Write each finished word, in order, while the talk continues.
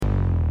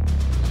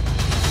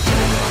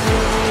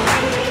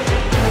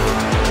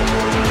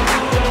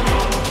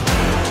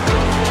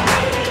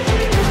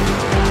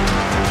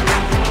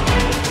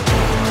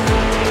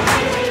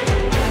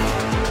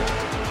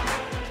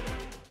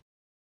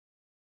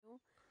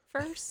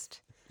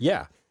first?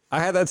 Yeah. I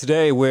had that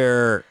today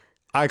where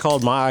I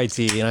called my IT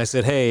and I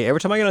said, hey, every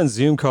time I get on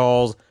Zoom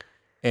calls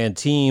and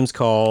Teams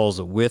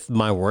calls with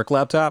my work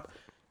laptop,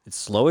 it's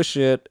slow as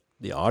shit.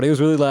 The audio is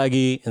really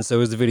laggy, and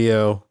so is the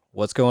video.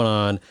 What's going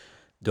on?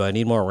 Do I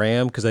need more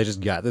RAM because I just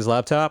got this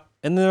laptop?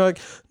 And they're like,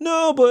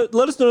 no, but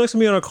let us know next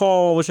time you're on a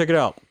call. We'll check it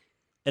out.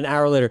 An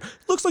hour later,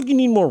 looks like you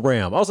need more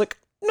RAM. I was like,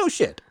 no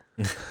shit.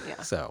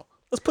 Yeah. So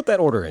let's put that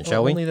order in,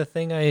 shall we? Only the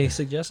thing I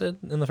suggested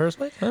in the first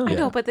place? Oh. I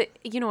know, but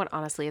you know what?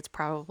 Honestly, it's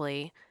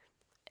probably,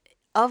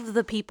 of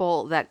the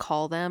people that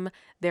call them,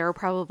 there are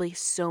probably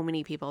so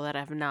many people that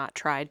have not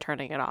tried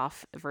turning it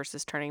off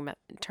versus turning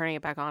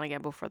it back on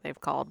again before they've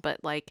called.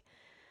 But like,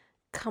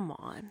 come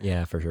on.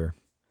 Yeah, for sure.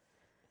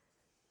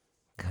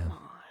 Come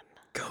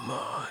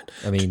on.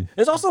 I mean,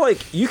 It's also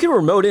like, you can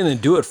remote in and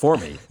do it for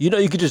me. You know,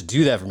 you could just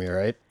do that for me,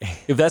 right?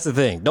 If that's the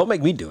thing. Don't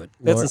make me do it.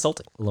 That's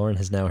insulting. Lauren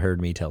has now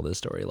heard me tell this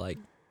story like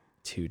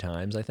 2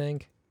 times, I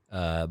think.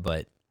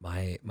 But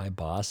my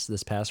boss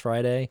this past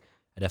Friday,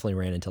 I definitely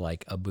ran into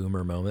like a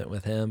boomer moment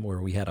with him where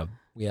we had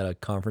a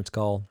conference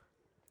call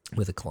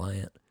with a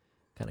client,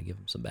 kind of give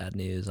him some bad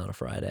news on a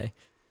Friday.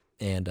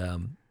 And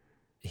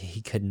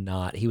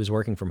he was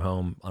working from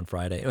home on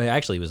Friday. I mean,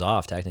 actually, he was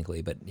off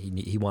technically, but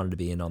he wanted to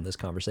be in on this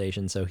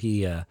conversation. So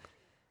he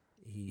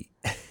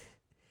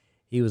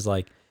was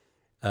like,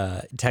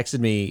 texted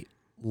me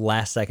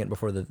last second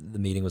before the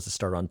meeting was to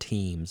start on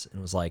Teams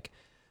and was like,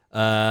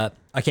 I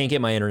can't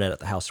get my internet at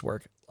the house to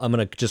work. I'm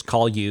going to just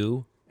call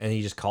you. And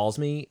he just calls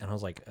me and I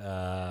was like,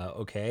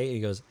 okay. And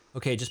he goes,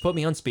 okay, just put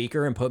me on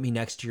speaker and put me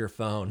next to your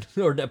phone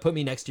or put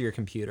me next to your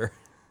computer.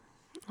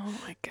 Oh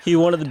my God. He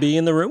wanted to be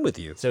in the room with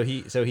you. So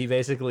he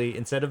basically,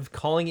 instead of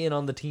calling in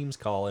on the Teams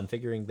call and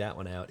figuring that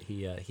one out,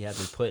 he had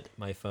me put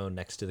my phone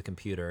next to the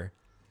computer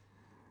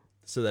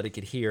so that it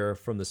could hear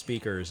from the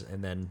speakers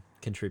and then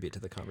contribute to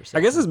the conversation.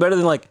 I guess it's better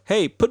than like,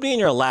 hey, put me in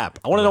your lap.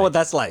 I want to know what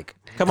that's like.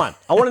 Come on.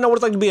 I want to know what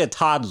it's like to be a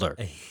toddler.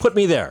 Put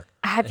me there.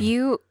 Have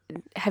you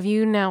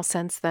now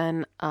since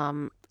then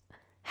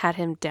had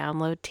him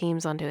download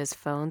Teams onto his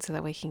phone so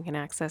that way he can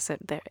access it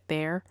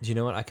there? Do you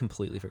know what? I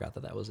completely forgot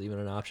that was even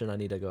an option. I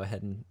need to go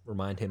ahead and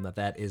remind him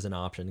that is an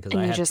option because I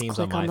And you have just Teams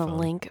click on on my the phone.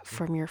 link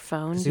from your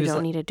phone. he You was don't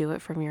like- need to do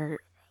it from your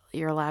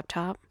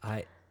laptop.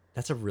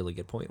 That's a really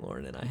good point,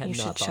 Lauren, and I had You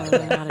not should thought show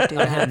of him that. how to do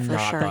I that had for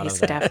not sure. thought He's of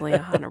that. definitely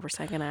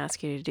 100% going to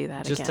ask you to do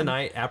that Just again.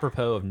 tonight,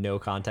 apropos of no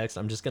context,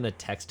 I'm just going to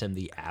text him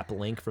the app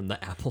link from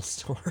the Apple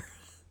Store.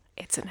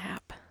 It's an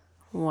app.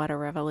 What a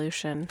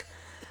revolution.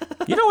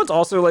 You know what's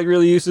also like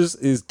really useless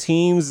is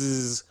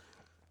Teams'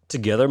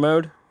 together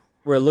mode,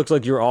 where it looks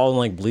like you're all in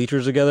like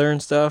bleachers together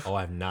and stuff. Oh,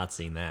 I've not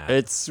seen that.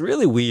 It's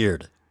really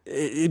weird.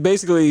 It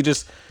basically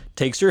just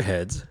takes your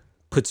heads,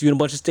 puts you in a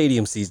bunch of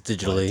stadium seats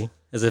digitally,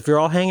 as if you're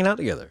all hanging out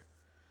together.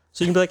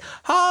 So you can be like,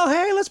 oh,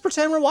 hey, let's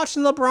pretend we're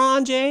watching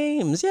LeBron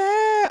James.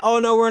 Yeah. Oh,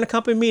 no, we're in a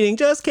company meeting.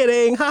 Just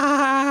kidding. Ha, ha,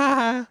 ha,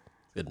 ha.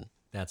 Good.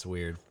 That's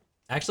weird.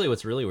 Actually,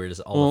 what's really weird is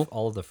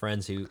all of the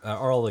friends who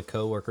are all the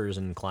coworkers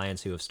and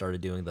clients who have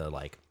started doing the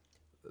like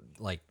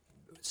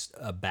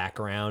a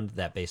background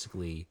that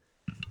basically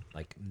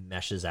like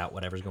meshes out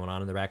whatever's going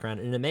on in the background,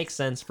 and it makes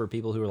sense for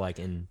people who are like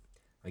in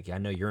like I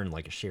know you're in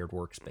like a shared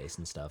workspace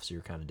and stuff, so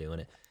you're kind of doing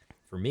it.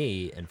 For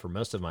me and for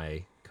most of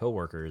my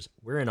coworkers,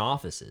 we're in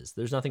offices.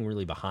 There's nothing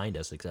really behind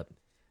us except,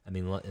 I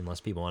mean,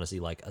 unless people want to see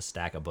like a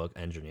stack of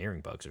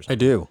engineering books or something. I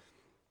do.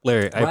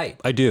 Larry, Right.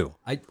 I do.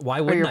 Why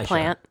wouldn't your I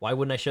plant? show? Why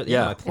wouldn't I show?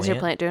 Yeah. My plant. Is your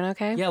plant doing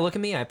okay? Yeah, look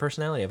at me. I have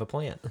personality. I have a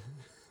plant.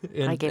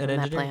 I gave him that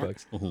engineering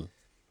plant. books.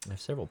 I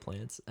have several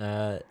plants.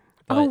 Oh,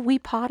 we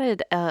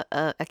potted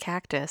a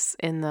cactus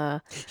in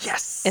the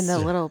Yes.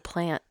 little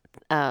plant.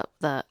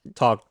 The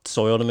Talk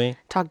soil to me.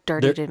 talk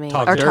dirty Dirt- to me.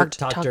 talk or dirt-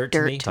 talk dirt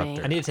to me.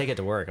 I need to take it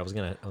to work. I was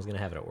gonna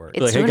have it at work.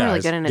 It's Like, hey, doing really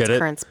guys, good in its get it?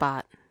 current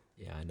spot.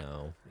 Yeah, I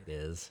know it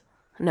is.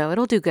 No,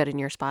 it'll do good in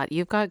your spot.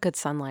 You've got good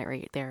sunlight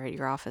right there at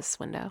your office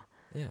window.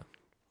 Yeah.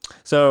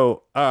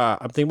 So I'm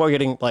thinking about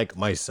getting like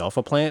myself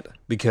a plant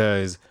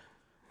because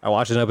I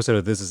watched an episode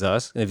of This Is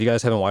Us, and if you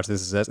guys haven't watched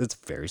This Is Us, it's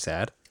very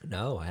sad.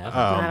 No, I haven't.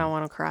 I don't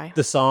want to cry.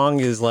 The song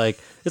is like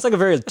it's like a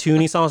very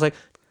toony song. It's like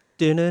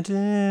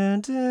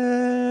dun-dun-dun,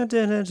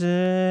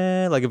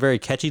 dun-dun-dun, like a very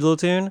catchy little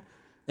tune.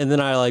 And then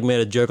I like made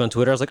a joke on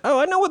Twitter. I was like, oh,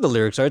 I know what the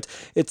lyrics are.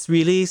 It's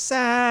really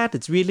sad.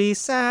 It's really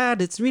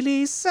sad. It's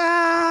really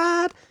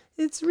sad.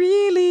 It's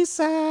really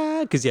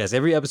sad. Because yes,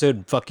 every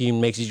episode fucking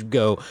makes you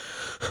go.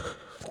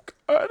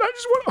 I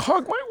just want to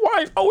hug my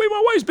wife. Oh wait,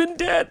 my wife's been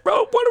dead,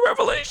 bro. What a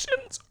revelation.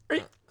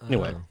 Sorry.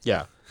 Anyway,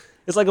 yeah.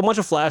 It's like a bunch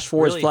of flash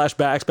forwards, Really?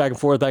 flashbacks, back and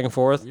forth, back and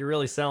forth. You're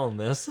really selling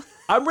this.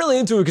 I'm really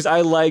into it because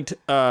I liked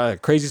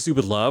Crazy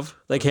Stupid Love.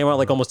 That came out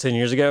like almost 10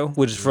 years ago,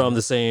 which is from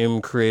the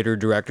same creator,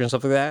 director, and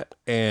stuff like that.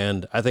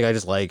 And I think I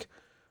just like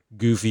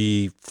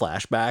goofy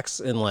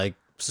flashbacks and like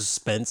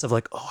suspense of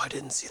like, oh, I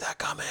didn't see that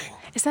coming.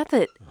 Is that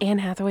the Anne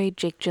Hathaway,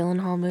 Jake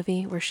Gyllenhaal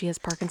movie where she has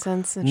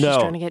Parkinson's and No.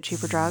 she's trying to get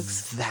cheaper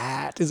drugs?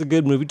 That is a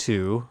good movie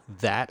too.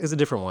 That is a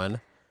different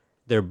one.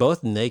 They're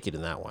both naked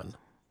in that one.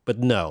 But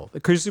no,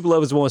 Crazy Stupid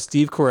Love is the one with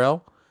Steve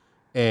Carell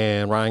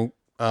and Ryan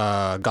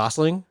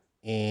Gosling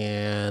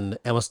and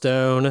Emma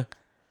Stone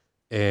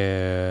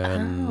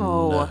And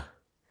Oh.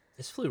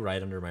 This flew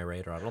right under my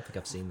radar. I don't think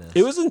I've seen this.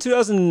 it was in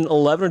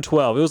 2011 or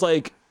 12. It was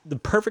like the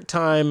perfect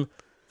time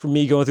for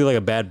me going through like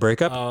a bad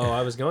breakup. Oh,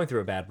 I was going through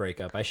a bad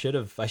breakup. I should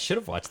have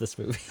watched this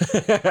movie.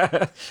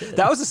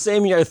 That was the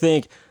same year, I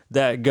think,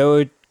 that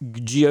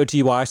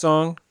GOTY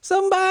song.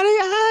 Somebody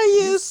I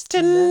used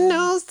to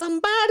know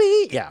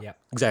somebody. Yeah, Yep.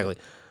 exactly.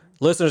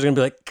 Listeners are going to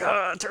be like,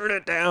 God, turn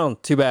it down.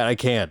 Too bad I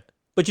can't.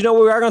 But you know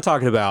what we are going to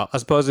talk about,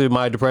 as opposed to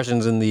my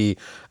depressions in the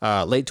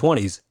late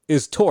 20s,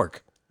 is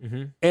Torque.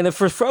 Mm-hmm. And if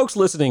for folks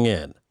listening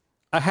in,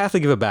 I have to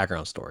give a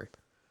background story.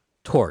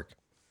 Torque,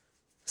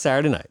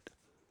 Saturday night,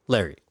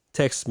 Larry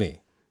texts me,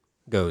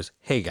 goes,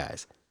 hey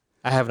guys,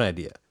 I have an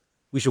idea.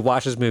 We should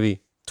watch this movie,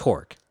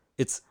 Torque.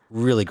 It's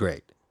really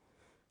great.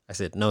 I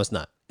said, no, it's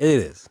not. It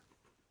is.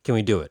 Can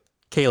we do it?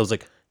 Caleb's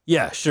like,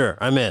 yeah, sure,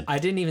 I'm in. I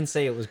didn't even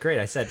say it was great.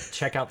 I said,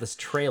 check out this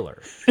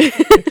trailer.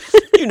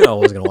 You know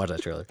I was going to watch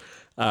that trailer.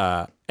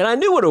 And I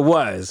knew what it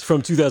was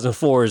from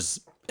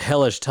 2004's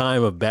hellish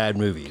time of bad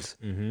movies.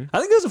 Mm-hmm. I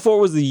think 2004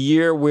 was the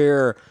year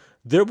where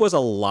there was a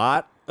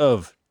lot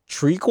of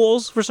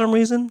trequels for some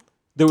reason.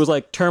 There was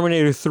like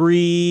Terminator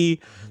 3.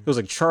 There was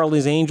like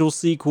Charlie's Angels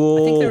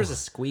sequel. I think there was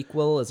a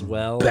Squeakquel as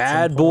well. at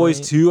Bad some Boys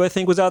point. 2, I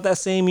think, was out that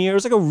same year. It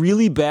was like a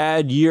really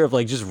bad year of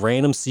like just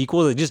random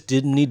sequels that just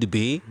didn't need to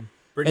be.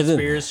 Britney And then-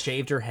 Spears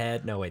shaved her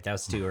head. No, wait, that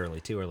was too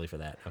early. Too early for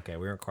that. Okay,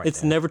 we weren't quite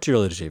It's there. never too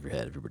early to shave your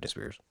head if you're Britney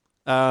Spears.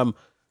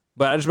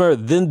 But I just remember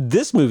then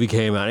this movie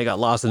came out and it got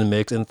lost in the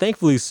mix, and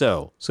thankfully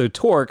so. So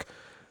Torque,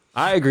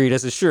 I agreed. I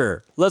said,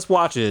 sure, let's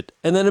watch it.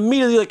 And then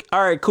immediately like,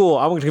 all right, cool.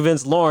 I'm going to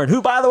convince Lauren,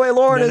 who, by the way,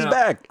 Lauren No, is no,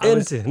 back I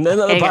was- into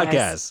another Hey,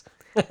 podcast.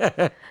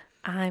 guys.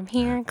 I'm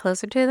here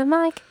closer to the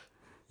mic.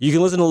 You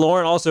can listen to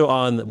Lauren also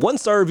on One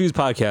Star Reviews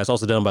podcast,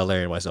 also done by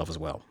Larry and myself as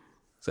well.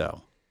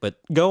 So, but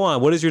go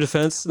on. What is your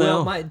defense now?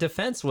 Well, my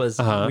defense was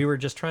we were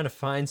just trying to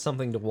find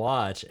something to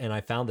watch, and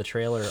I found the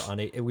trailer on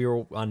it. We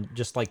were on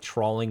just like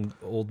trawling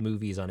old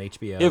movies on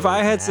HBO. If I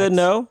had Max. said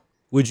no,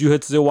 would you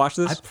have still watched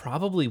I this?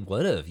 probably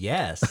would have.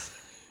 Yes,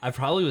 I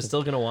probably was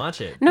still gonna watch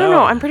it.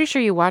 No, I'm pretty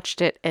sure you watched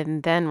it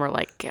and then we're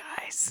like,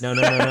 guys. No.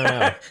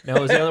 No, it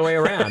was the other way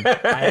around.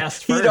 I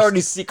asked first. He'd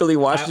already secretly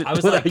watched it. I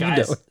was without like, you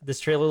guys, knowing. this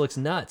trailer looks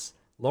nuts.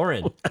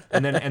 Lauren.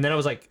 And then I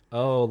was like,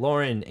 oh,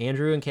 Lauren,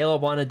 Andrew and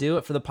Caleb want to do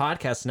it for the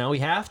podcast. Now we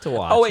have to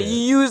watch Oh, wait, it.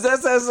 you used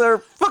this as a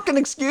fucking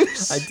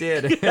excuse? I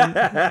did.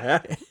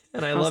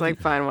 And I I was love like,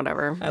 you. fine,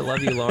 whatever. I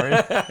love you, Lauren.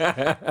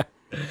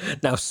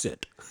 Now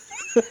sit.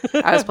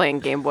 I was playing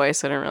Game Boy,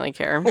 so I didn't really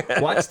care.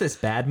 Watch this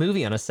bad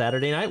movie on a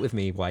Saturday night with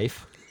me,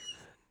 wife.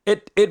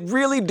 It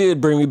really did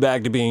bring me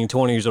back to being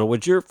 20 years old,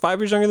 which you're 5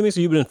 years younger than me, so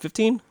you've been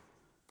 15?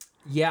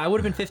 Yeah, I would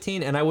have been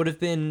 15, and I would have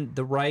been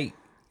the right.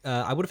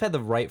 I would have had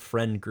the right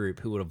friend group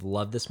who would have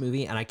loved this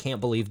movie, and I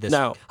can't believe this.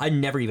 No. I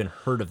never even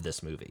heard of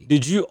this movie.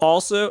 Did you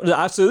also?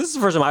 So this is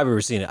the first time I've ever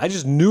seen it. I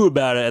just knew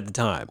about it at the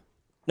time.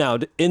 Now,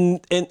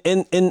 in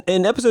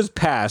episodes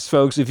past,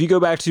 folks, if you go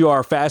back to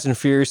our Fast and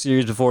Furious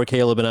series before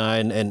Caleb and I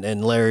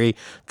and Larry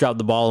dropped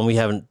the ball and we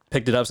haven't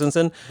picked it up since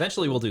then,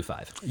 Eventually, we'll do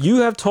 5.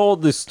 you have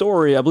told the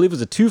story, I believe it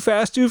was a Too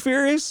Fast, Too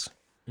Furious.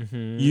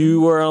 Mm-hmm.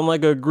 You were on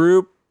like a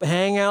group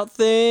hangout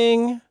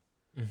thing.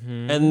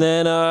 And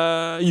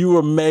then you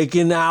were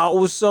making out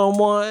with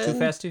someone. Too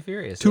Fast, Too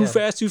Furious. Too yeah.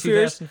 Fast, Too Too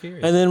Furious. Fast and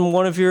Furious. And then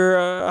one of your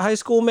high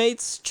school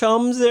mates,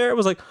 chums there,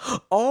 was like,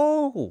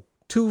 oh,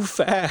 Too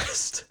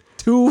Fast,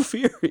 Too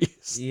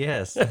Furious.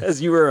 Yes, As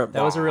you were.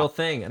 that was a real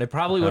thing, and it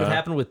probably would have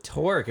happened with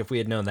Torque if we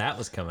had known that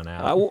was coming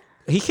out.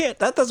 He can't.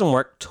 That doesn't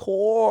work.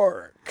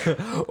 Torque.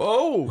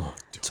 Oh,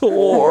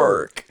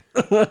 Torque.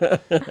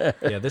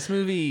 yeah. This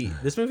movie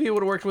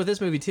would have worked with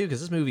this movie too,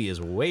 because this movie is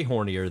way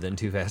hornier than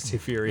Too Fast, Too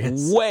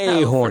Furious.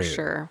 Way horny.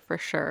 For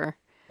sure.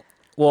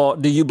 Well,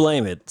 do you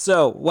blame it?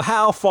 So,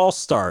 how False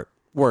Start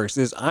works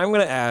is I'm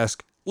going to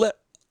ask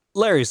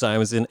Larry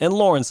Simonson and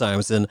Lauren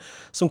Simonson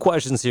some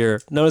questions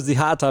here, known as the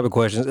hot topic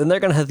questions, and they're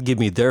going to have to give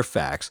me their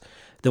facts.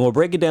 Then we'll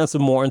break it down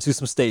some more into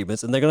some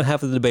statements, and they're going to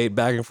have to debate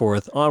back and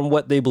forth on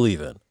what they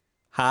believe in.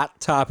 Hot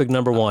topic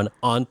number 1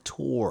 on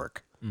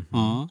Torque.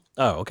 Mm-hmm.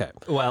 Oh, okay.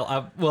 Well,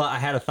 I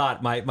had a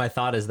thought. My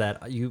thought is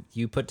that you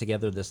put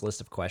together this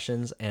list of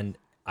questions, and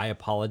I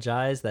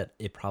apologize that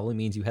it probably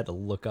means you had to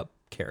look up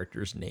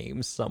characters'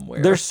 names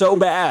somewhere. They're so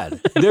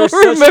bad. I They're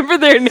don't remember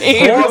their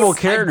names. horrible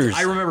characters.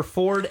 I remember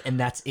Ford, and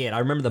that's it. I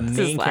remember the his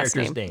main last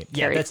character's name? name.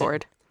 Gary that's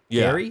Ford. It.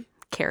 Yeah. Gary?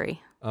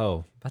 Carrie.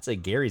 Oh, I'd say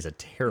Gary's a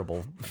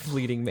terrible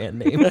fleeting man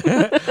name.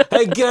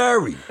 Hey,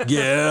 Gary.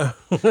 Yeah.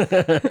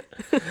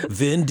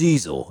 Vin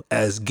Diesel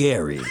as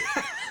Gary.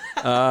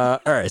 All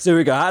right, so here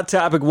we go. Hot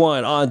topic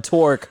 1 on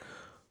Torque.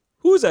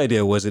 Whose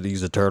idea was it to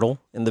use a turtle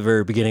in the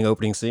very beginning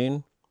opening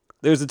scene?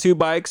 There's the 2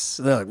 bikes.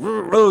 And they're like,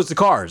 oh, it's the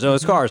cars. No,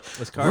 it's cars.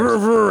 It's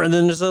cars. And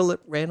then there's a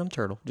random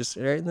turtle just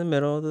right in the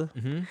middle of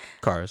the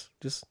cars,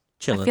 just I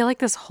chilling. feel like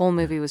this whole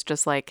movie was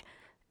just like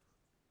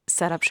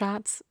setup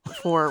shots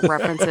for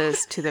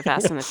references to the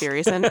Fast and the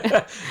Furious. And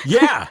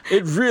Yeah,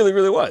 it really,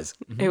 really was.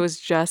 it was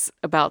just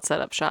about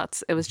setup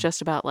shots. It was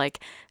just about like,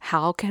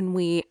 how can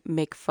we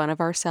make fun of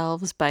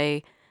ourselves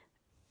by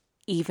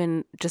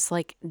even just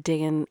like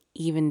digging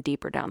even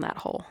deeper down that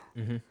hole.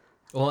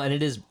 Well, and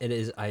it is.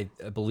 I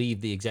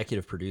believe the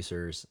executive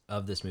producers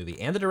of this movie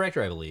and the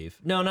director. I believe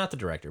no, not the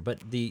director, but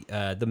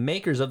the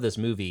makers of this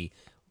movie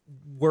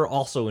were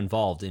also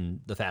involved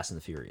in the Fast and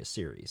the Furious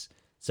series.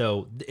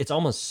 So it's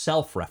almost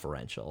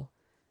self-referential.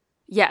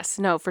 Yes,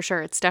 no, for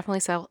sure. It's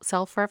definitely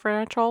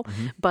self-referential,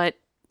 but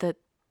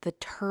the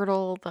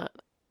turtle,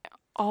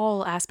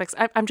 all aspects.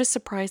 I'm just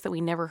surprised that we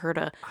never heard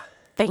a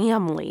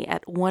family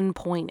at one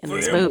point in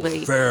this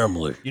movie.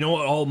 Family. You know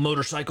what all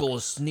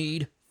motorcyclists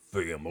need?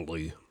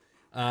 Family.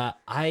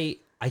 I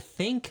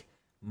think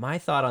my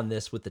thought on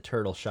this with the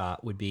turtle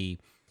shot would be,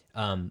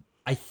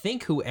 I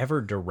think whoever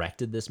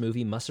directed this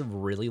movie must have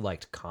really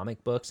liked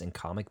comic books and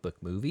comic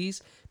book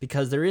movies,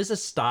 because there is a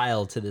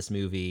style to this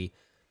movie,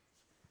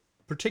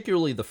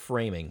 particularly the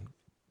framing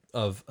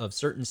of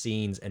certain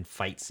scenes and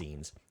fight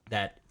scenes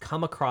that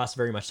come across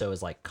very much so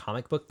as like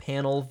comic book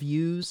panel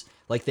views,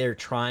 like they're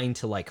trying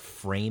to like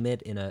frame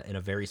it in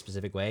a very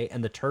specific way.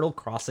 And the turtle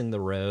crossing the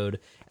road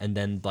and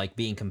then like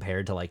being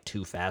compared to like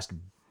two fast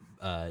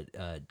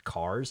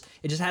cars,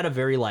 it just had a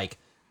very like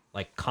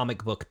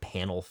comic book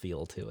panel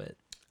feel to it.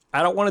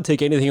 I don't want to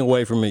take anything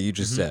away from what you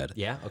just said.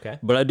 Yeah, okay.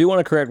 But I do want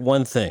to correct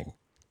one thing,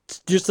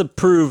 just to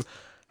prove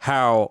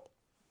how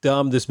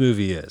dumb this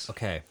movie is.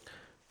 Okay.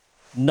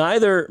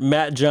 Neither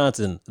Matt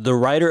Johnson, the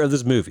writer of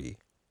this movie,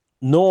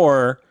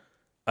 nor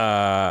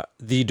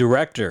the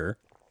director,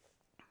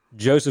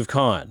 Joseph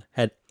Kahn,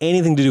 had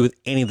anything to do with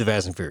any of the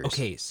Fast and Furious.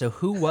 Okay, so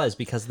who was?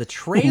 Because the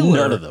trailer...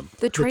 None of them.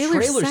 The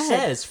trailer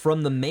says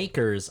from the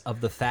makers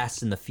of the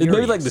Fast and the It's Furious.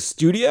 maybe like the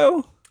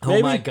studio? Maybe?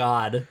 Oh my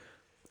god.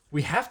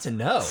 We have to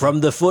know.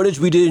 From the footage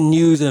we didn't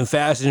use in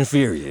Fast and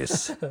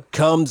Furious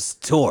comes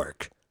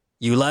Torque.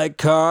 You like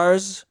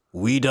cars?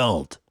 We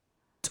don't.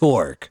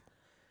 Torque.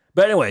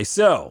 But anyway,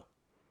 so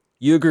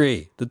you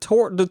agree. The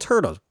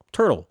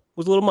turtle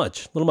was a little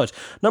much.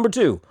 Number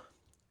two,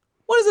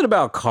 what is it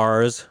about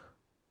cars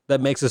that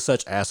makes us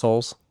such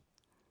assholes?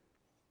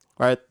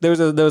 All right, there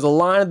was a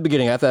line at the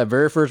beginning after that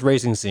very first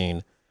racing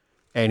scene,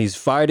 and he's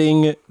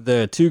fighting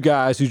the two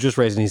guys who just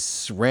raced, and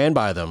he ran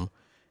by them. And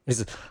he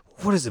says,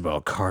 what is it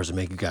about cars that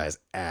make you guys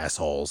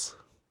assholes?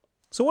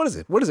 So what is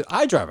it?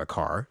 I drive a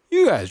car.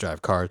 You guys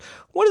drive cars.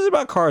 What is it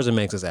about cars that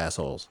makes us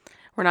assholes?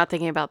 We're not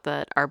thinking about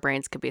that our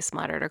brains could be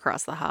splattered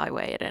across the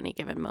highway at any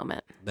given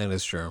moment. That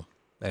is true.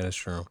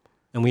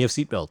 And we have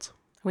seatbelts.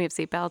 We have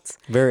seatbelts.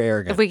 Very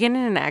arrogant. If we get in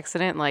an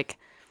accident, like,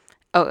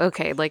 oh,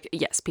 okay, like,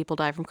 yes, people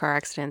die from car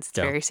accidents. It's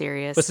very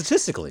serious. But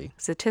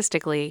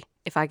statistically,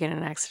 if I get in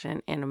an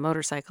accident in a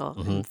motorcycle,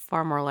 I'm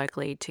far more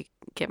likely to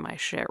get my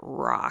shit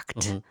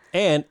rocked.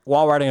 and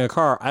while riding a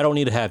car, I don't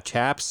need to have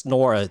chaps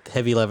nor a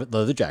heavy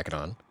leather jacket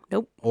on.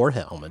 Nope. Or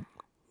helmet.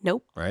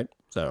 Nope. Right?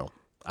 So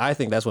I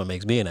think that's what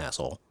makes me an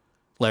asshole.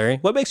 Larry,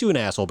 what makes you an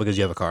asshole because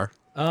you have a car?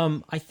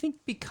 I think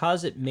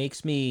because it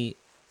makes me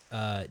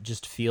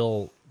just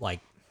feel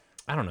like,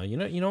 I don't know, you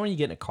know when you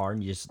get in a car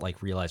and you just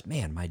like realize,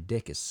 man, my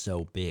dick is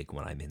so big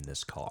when I'm in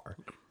this car.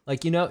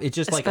 Like, you know, it's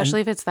just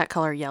Especially if it's that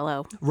color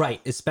yellow.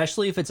 Right.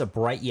 Especially if it's a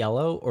bright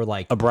yellow or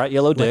like A bright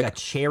yellow dick? like a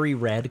cherry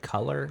red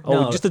color.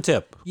 Oh, just the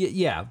tip.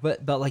 Yeah,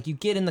 but like you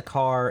get in the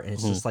car and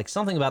it's just like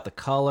something about the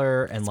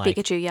color and like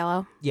Pikachu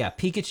yellow. yeah,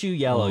 Pikachu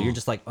yellow. You're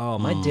just like, oh,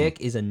 my dick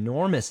is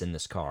enormous in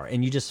this car,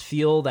 and you just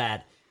feel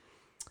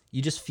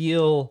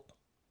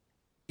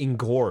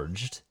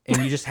engorged, and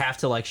you just have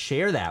to like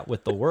share that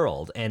with the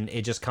world, and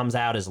it just comes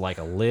out as like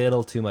a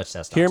little too much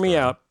testosterone. Hear me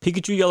out.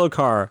 Pikachu yellow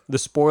car. The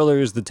spoiler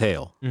is the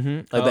tail.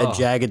 Like that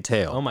jagged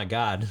tail. Oh my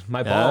god,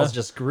 my balls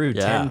just grew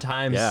 10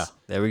 times. Yeah,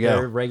 there we go.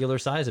 Their regular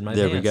size in my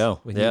There pants. we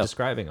go. With Yeah. you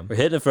describing them. We're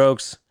hitting it,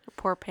 folks.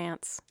 Poor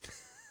pants.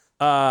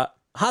 Hot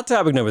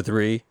topic number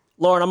 3.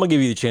 Lauren, I'm going to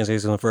give you the chance to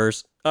say something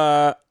first.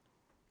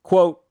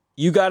 Quote,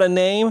 you got a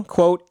name,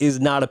 quote, is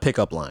not a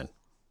pickup line.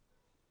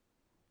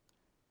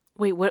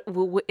 Wait, what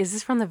is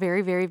this from the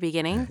very, very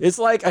beginning? It's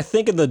like, I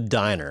think in the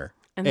diner,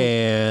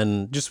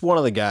 and just one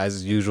of the guys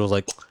as usual is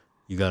like,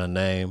 you got a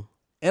name.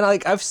 And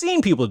like, I've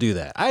seen people do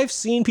that. I've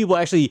seen people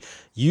actually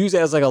use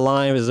it as like a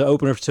line as an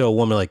opener to a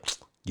woman, like,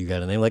 you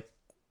got a name? Like,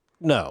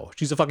 no,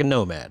 she's a fucking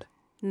nomad.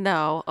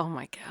 No. Oh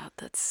my God,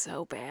 that's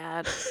so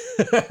bad.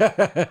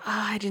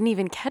 I didn't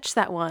even catch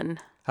that one.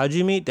 How'd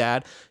you meet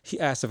Dad?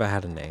 He asked if I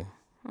had a name.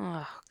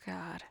 Oh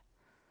God.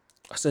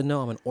 I said,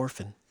 no, I'm an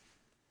orphan.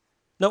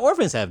 No,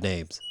 orphans have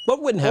names.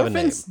 What wouldn't have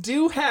Orphans a name?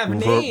 do have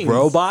names.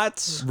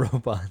 Robots?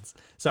 Robots.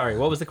 Sorry,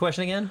 what was the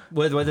question again?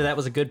 Whether that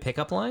was a good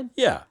pickup line?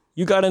 Yeah.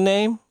 You got a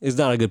name is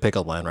not a good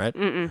pickup line, right?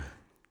 I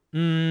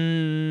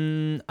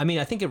mean,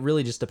 I think it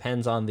really just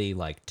depends on the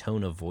like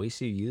tone of voice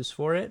you use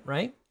for it,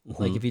 right?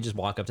 Like if you just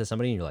walk up to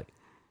somebody and you're like,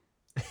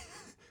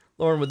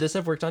 Lauren, would this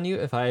have worked on you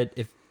if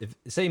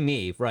say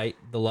me, right,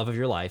 the love of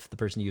your life, the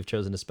person you've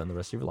chosen to spend the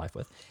rest of your life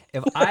with,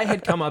 if I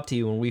had come up to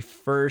you when we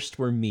first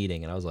were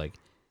meeting and I was like,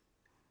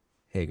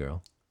 hey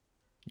girl,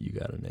 you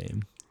got a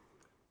name,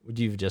 would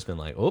you have just been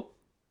like, oop?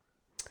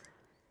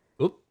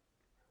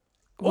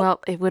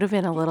 Well, it would have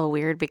been a little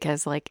weird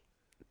because like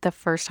the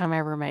first time I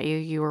ever met you,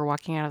 you were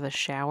walking out of the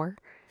shower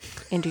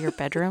into your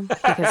bedroom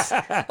because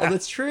Oh,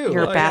 that's true.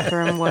 your Oh, yeah.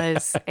 bathroom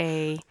was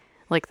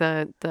like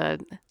the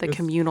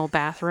communal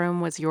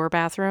bathroom was your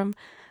bathroom,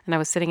 and I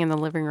was sitting in the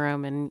living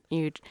room, and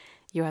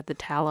you had the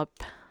towel up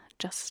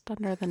just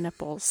under the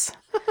nipples.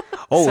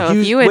 Oh, So he if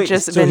was, you had wait,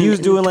 just so he been was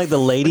doing like the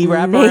lady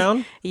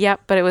wraparound?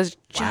 Yep, but it was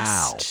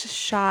Wow. just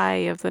shy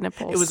of the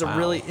nipples. It was a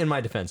really, in my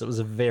defense, it was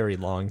a very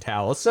long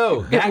towel.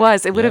 So It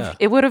was. It would yeah. have.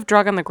 It would have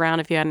drug on the ground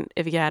if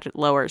you had it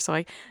lower.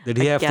 So Did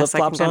he I have guess I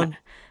can flip-flops kinda- on?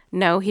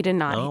 No, he did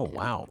not. Oh,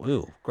 wow.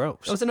 Ooh, gross.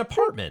 It was an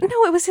apartment.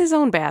 No, it was his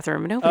own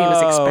bathroom. Nobody was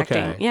Oh,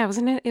 expecting. okay. Yeah, it was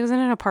in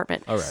an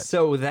apartment. All right.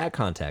 So with that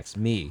context,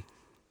 me,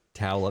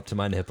 towel up to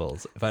my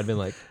nipples. If I'd been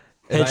like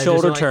if Head, I had just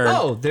shoulder been like, turn.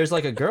 oh, there's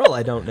like a girl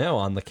I don't know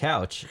on the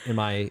couch in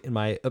my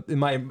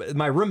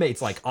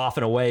roommate's like off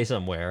and away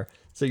somewhere.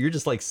 So you're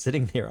just like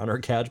sitting there on her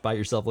couch by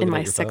yourself looking In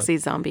my at your phone. sexy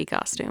zombie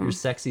costume. Your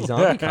sexy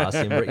zombie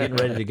costume. We're getting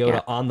ready to go Yeah.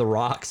 to On the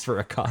Rocks for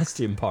a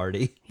costume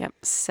party. Yep,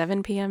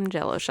 7 p.m.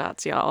 Jello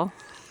shots, y'all.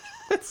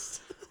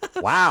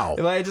 Wow.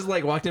 If I had just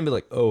like walked in and be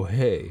like, oh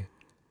hey,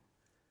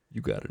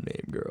 you got a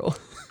name, girl.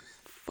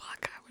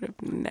 Fuck, I would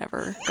have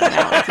never gone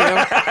out with you.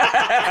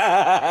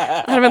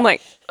 I'd have been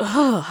like,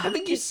 I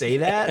think you say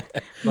that.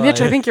 Mitch,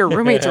 but- I think your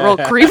roommate's a real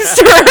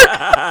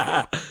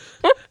creepster.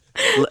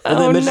 And Oh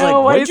then Mitch's no! like, why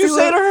what'd does you he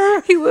say live- to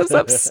her? He lives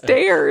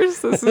upstairs.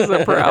 This is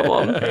a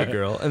problem. Hey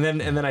girl, and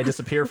then I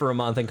disappear for a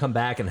month and come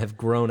back and have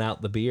grown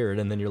out the beard,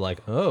 and then you're like,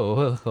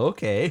 oh,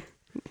 okay.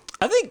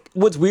 I think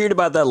what's weird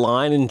about that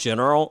line in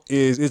general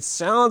is it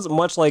sounds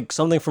much like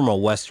something from a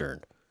Western.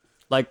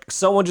 Like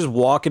someone just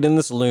walking in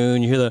the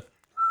saloon, you hear the...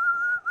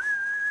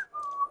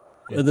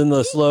 And then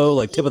the slow,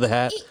 like, tip of the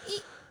hat.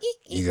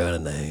 You got a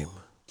name.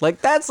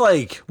 Like, that's,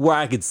 like, where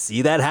I could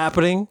see that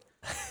happening.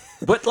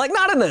 But, like,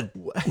 not in a...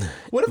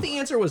 What if the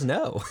answer was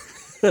no?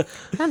 Not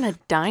in a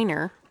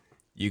diner.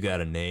 You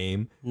got a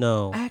name?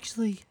 No.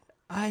 Actually,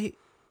 I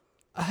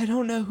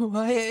don't know who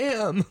I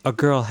am. A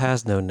girl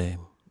has no name.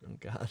 Oh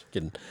God.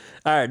 Kidding.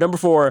 All right, number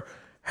 4.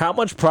 How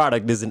much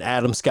product is in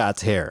Adam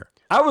Scott's hair?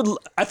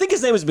 I think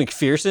his name is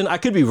McPherson. I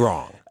could be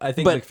wrong. I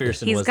think But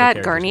McPherson He's was got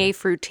the character's Garnier name.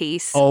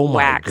 Fructis Oh my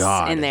wax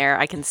God. in there.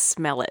 I can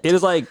smell it. It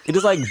is like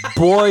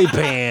boy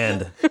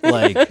band.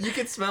 Like, You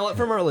could smell it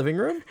from our living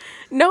room?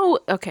 No,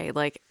 okay,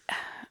 like,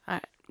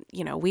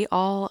 we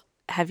all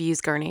have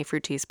used Garnier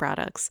Fructis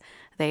products.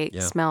 They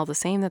smell the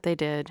same that they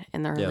did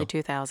in the early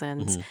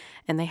 2000s.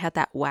 And they had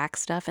that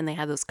wax stuff, and they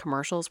had those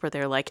commercials where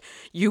they're like,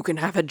 you can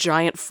have a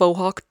giant faux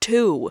hawk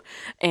too.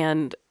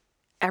 And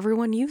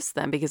everyone used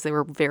them because they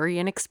were very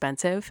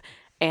inexpensive.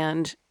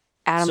 And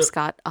Adam So-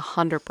 Scott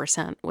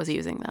 100% was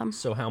using them.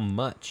 So how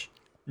much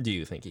do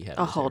you think he had?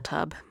 A whole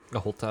tub. A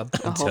whole tub?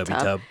 A whole Tubby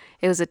tub. tub.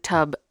 It was a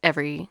tub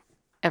every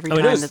I mean,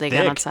 time it was that they thick.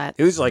 got on set.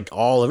 It was like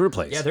all over the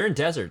place. Yeah, they're in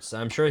deserts.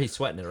 I'm sure he's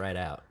sweating it right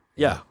out.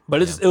 Yeah,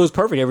 but it was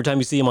perfect every time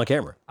you see him on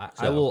camera.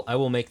 I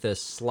will make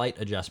this slight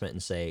adjustment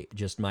and say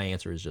just my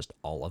answer is just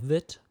all of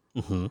it.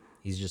 Mm-hmm.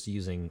 He's just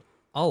using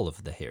all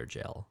of the hair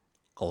gel.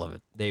 All of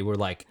it. They were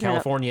like, No,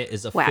 California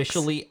is wax.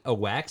 officially a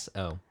wax.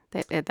 Oh,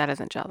 That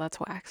isn't gel, that's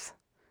wax.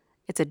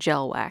 It's a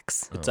gel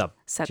wax. It's up.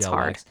 Sets gel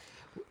hard. wax.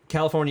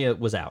 California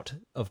was out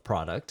of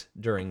product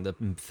during the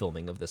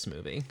filming of this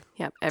movie.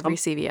 Yep, every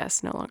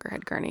CVS no longer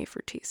had Garnier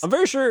Fructis. I'm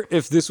very sure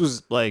if this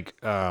was like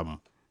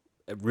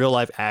real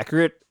life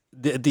accurate,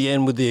 at the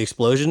end with the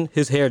explosion,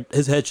 his head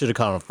should have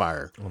caught on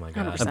fire. Oh my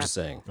god! 100%. I'm just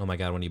saying. Oh my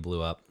god! When he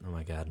blew up. Oh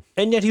my god!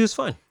 And yet he was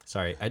fine.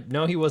 Sorry,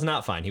 no, he was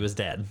not fine. He was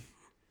dead.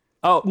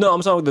 Oh no,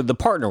 I'm sorry. The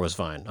partner was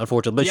fine,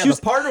 unfortunately. But Yeah, she the was,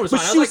 partner was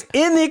but fine. I she was was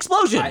in the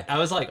explosion. I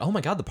was like, oh my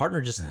god, the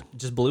partner just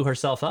blew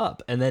herself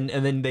up, and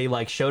then they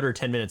like showed her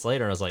 10 minutes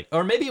later, and I was like,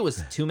 or maybe it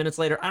was 2 minutes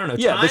later. I don't know.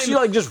 yeah, time, but she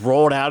like just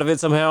rolled out of it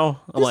somehow.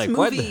 I'm this like,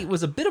 what? movie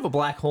was a bit of a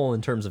black hole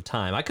in terms of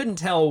time. I couldn't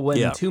tell when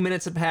Yeah. 2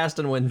 minutes had passed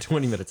and when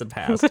 20 minutes had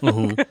passed.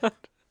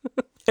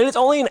 And it's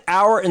only an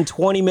hour and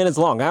 20 minutes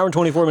long. Hour and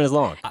 24 minutes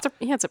long.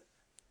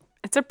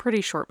 It's a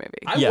pretty short movie.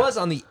 I Yeah. was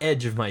on the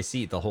edge of my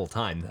seat the whole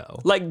time, though.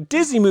 Like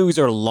Disney movies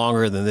are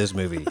longer than this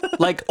movie.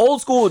 Like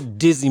old school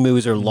Disney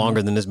movies are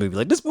longer than this movie.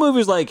 Like this movie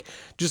is like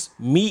just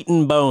meat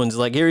and bones.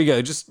 Like here you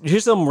go. Just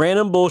here's some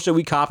random bullshit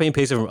we copy and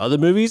paste from other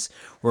movies.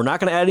 We're not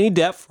gonna add any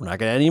depth. We're not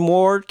gonna add any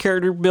more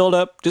character build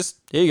up. Just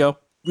here you go.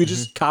 We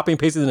just copy and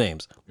pasted the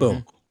names.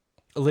 Boom.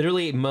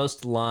 Literally,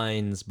 most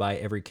lines by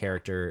every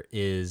character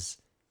is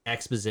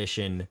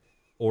exposition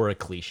or a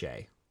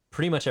cliche.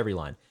 Pretty much every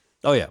line.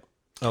 Oh yeah.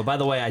 Oh, by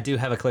the way, I do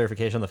have a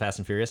clarification on the Fast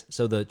and Furious.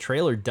 So the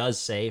trailer does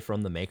say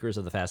from the makers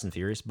of the Fast and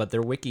Furious, but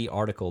their wiki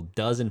article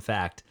does in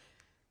fact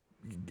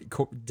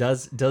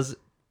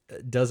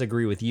does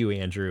agree with you,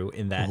 Andrew,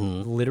 in that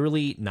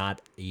literally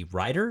not a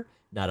writer,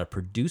 not a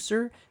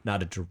producer,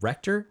 not a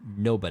director,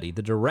 nobody.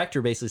 The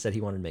director basically said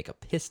he wanted to make a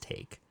piss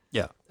take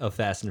Yeah. of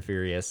Fast and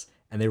Furious,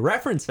 and they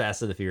reference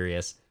Fast and the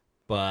Furious,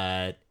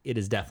 but it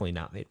is definitely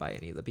not made by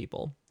any of the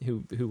people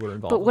who were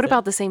involved. But what with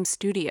about the same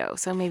studio?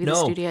 So maybe the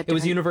no, studio had it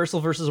was different- Universal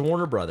versus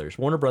Warner Brothers.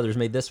 Warner Brothers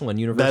made this one.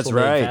 Universal That's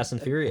made right. Fast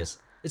and Furious.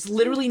 It's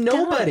literally And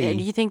nobody.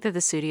 do you think that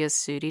the studios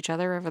sued each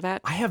other over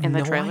that? I have in the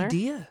no trailer?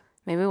 idea.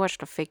 Maybe we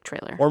watched a fake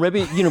trailer. Or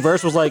maybe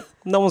Universal's like,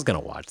 no one's gonna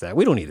watch that.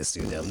 We don't need to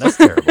sue them. That's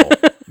terrible.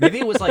 Maybe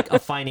it was like a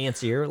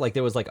financier, like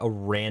there was like a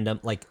random,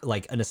 like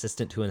an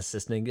assistant to an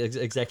assistant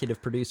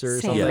executive producer or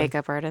Same something.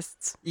 makeup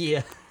artists.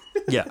 Yeah.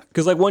 Yeah,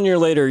 because like 1 year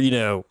later,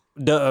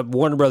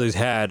 Warner Brothers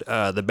had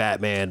the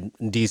Batman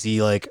and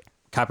DC like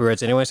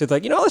copyrights anyway, so it's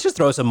like, let's just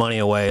throw some money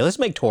away. Let's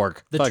make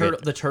Torque. The Fuck turtle,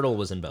 it. the turtle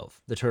was in both.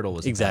 The turtle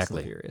was in Fast and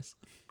Exactly. the Furious.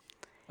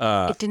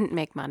 It didn't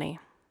make money.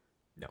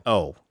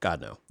 Oh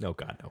God, no. No,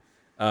 God,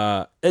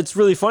 no. It's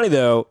really funny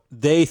though.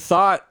 They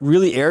thought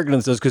really arrogant of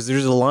themselves because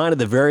there's a line at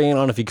the very end,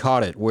 I don't know if you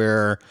caught it,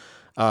 where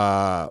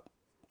I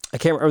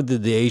can't remember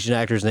the Asian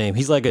actor's name.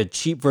 He's like a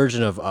cheap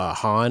version of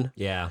Han,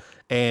 Yeah.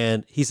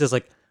 and he says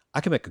like, I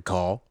can make a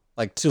call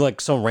like to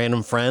like some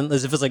random friend,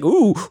 as if it's like,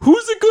 ooh,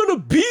 who's it gonna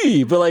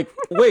be? But like,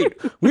 wait,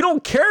 we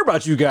don't care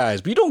about you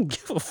guys. We don't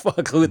give a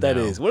fuck who that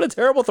is. What a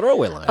terrible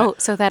throwaway line. Oh,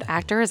 so that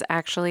actor is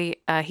actually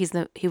he's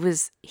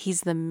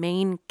the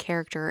main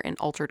character in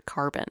Altered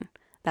Carbon.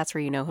 That's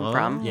where you know him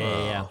from.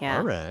 Yeah. Yeah.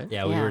 All right.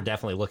 Yeah, we Yeah. were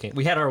definitely looking.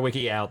 We had our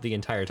wiki out the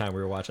entire time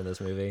we were watching this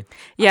movie.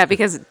 Yeah,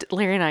 because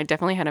Larry and I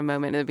definitely had a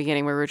moment in the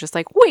beginning where we were just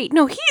like, wait,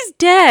 no, he's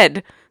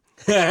dead.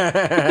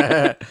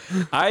 I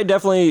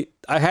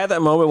had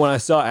that moment when I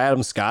saw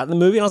Adam Scott in the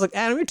movie, and I was like,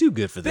 Adam, you're too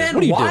good for this. Ben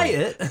What are you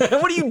Wyatt?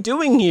 doing? What are you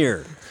doing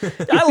here?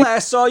 I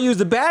last saw you as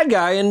the bad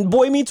guy in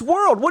Boy Meets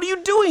World. What are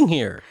you doing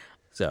here?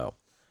 So,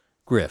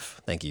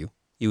 Griff, thank you.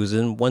 He was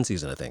in 1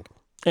 season, I think.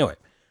 Anyway,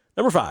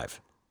 number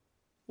 5.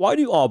 Why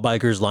do all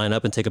bikers line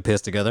up and take a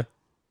piss together?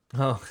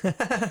 Oh.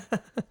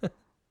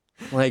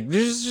 Like,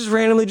 they're just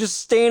randomly just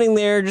standing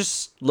there,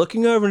 just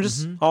looking over and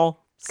just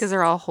all, Because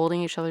they're all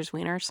holding each other's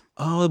wieners.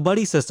 oh, a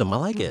buddy system. I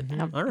like it.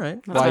 All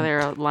right. That's why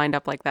they're lined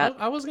up like that.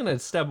 I was going to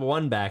step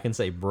one back and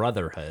say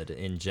brotherhood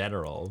in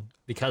general,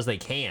 because they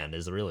can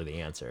is really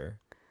the answer.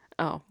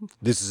 Oh,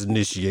 This is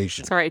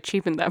initiation. sorry, I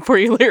cheapened that for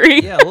you,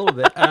 Larry. Yeah, a little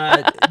bit.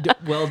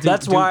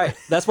 That's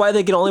why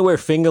they can only wear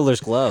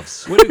fingerless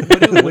gloves.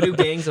 What do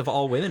gangs of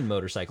all women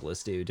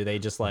motorcyclists do? Do they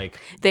just like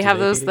They do have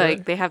pee those together?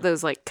 like they have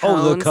those like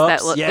Oh, the cones that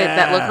cups? look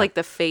that look like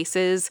the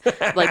faces,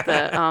 like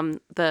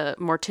the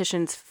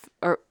morticians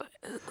or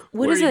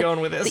what Where is are you it?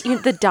 going with this?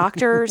 The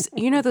doctors,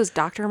 those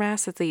doctor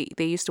masks that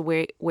they used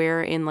to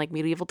wear in like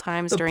medieval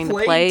times during the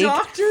plague plague.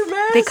 doctor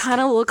mask? They kind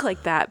of look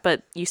like that,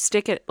 but you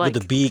stick it like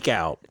With the beak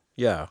out.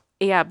 Yeah.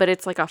 yeah, but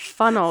it's like a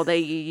funnel that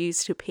you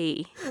use to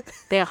pee.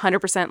 They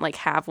 100% like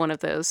have one of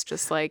those,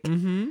 just like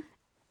in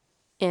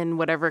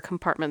whatever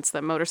compartments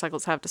that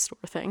motorcycles have to store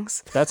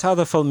things. That's how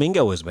the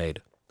flamingo was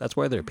made. That's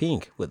why they're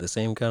pink with the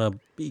same kind of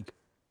beak.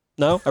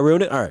 No? I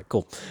ruined it? All right,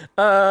 cool.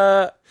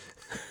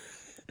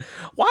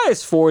 Why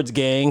is Ford's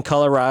gang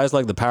colorized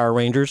like the Power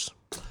Rangers?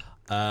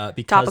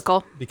 Because,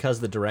 Topical.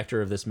 Because the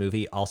director of this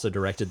movie also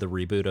directed the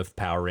reboot of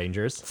Power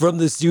Rangers. From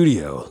the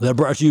studio that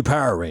brought you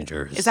Power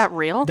Rangers. Is that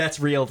real? That's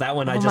real. That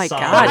one I Oh just my saw.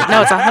 god!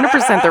 No, it's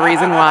 100% the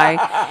reason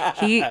why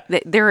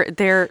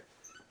they're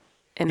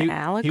an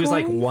allegory. He was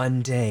like,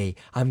 one day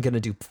I'm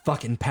gonna do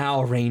fucking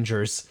Power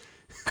Rangers.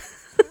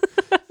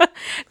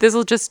 This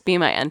will just be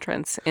my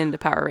entrance into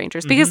Power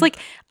Rangers because, like,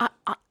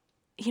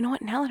 you know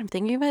what? Now that I'm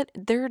thinking of it,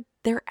 there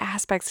are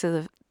aspects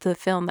to the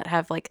film that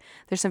have like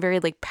there's some very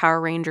like Power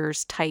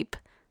Rangers type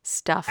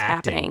stuff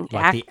happening.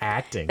 The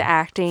acting. The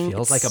acting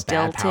feels like a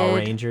stilted. bad Power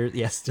Ranger.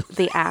 Yes, yeah,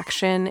 The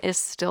action is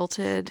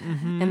stilted,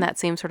 and that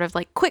seems sort of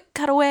like quick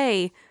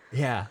cutaway.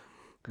 yeah.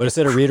 But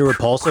instead of Rita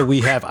Repulsa,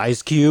 we have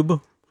Ice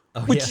Cube.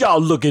 What yeah. y'all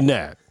looking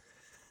at?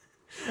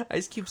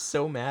 Ice Cube's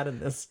so mad in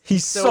this.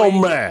 He's so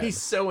angry. mad.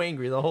 He's so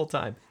angry the whole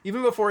time.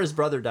 Even before his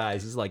brother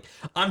dies, he's like,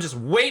 I'm just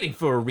waiting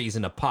for a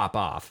reason to pop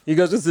off. He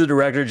goes to the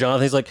director,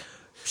 Jonathan. He's like,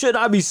 should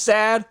I be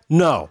sad?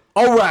 No.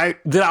 All right,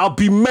 then I'll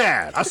be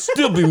mad. I'll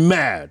still be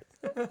mad.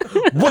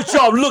 What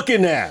y'all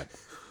looking at?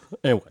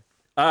 Anyway.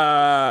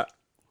 Yeah,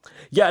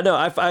 no,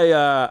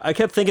 I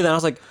kept thinking that. I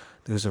was like,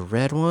 there's a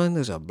red one,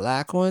 there's a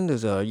black one,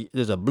 there's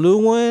a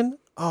blue one.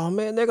 Oh,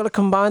 man, they're going to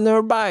combine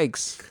their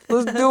bikes.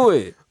 Let's do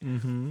it.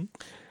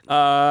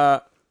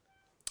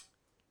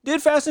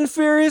 Did Fast and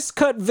Furious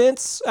cut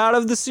Vince out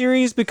of the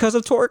series because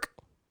of Torque?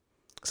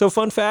 So,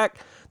 fun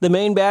fact, the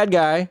main bad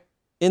guy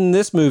in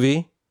this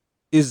movie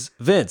is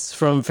Vince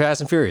from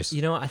Fast and Furious.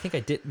 You know, I think I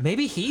did.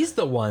 Maybe he's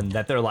the one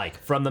that they're like,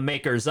 from the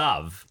makers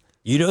of.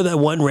 You know that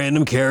one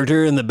random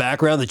character in the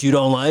background that you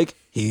don't like?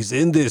 He's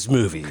in this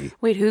movie.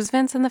 Wait, who's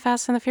Vince in the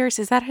Fast and the Furious?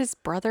 Is that his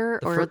brother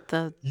or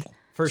the?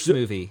 First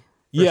movie.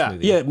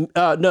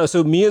 No,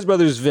 so Mia's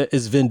brother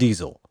is Vin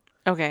Diesel.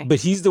 Okay, But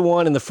he's the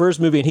one in the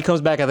first movie, and he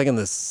comes back, I think, in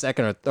the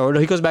second or no,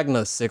 he comes back in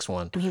the sixth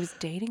one. and he was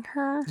dating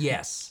her.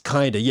 Yes.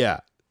 Kinda,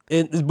 yeah.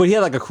 But he had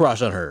like a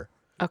crush on her.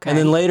 Okay, And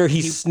then later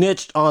he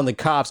snitched on the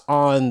cops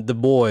on the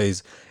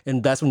boys,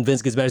 and that's when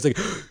Vince gets mad. He's like,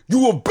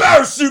 "You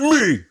embarrassing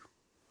me!"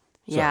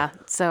 yeah.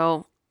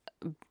 So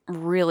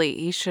really,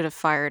 he should have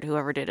fired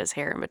whoever did his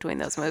hair in between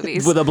those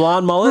movies. With a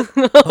blonde mullet.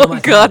 Oh my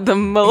god, the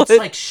mullet.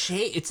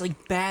 It's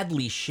like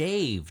badly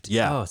shaved.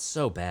 Yeah. Oh,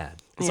 so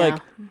bad. Yeah.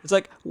 It's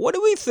like, what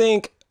do we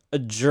think a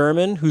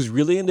German who's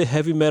really into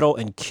heavy metal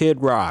and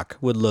Kid Rock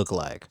would look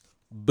like?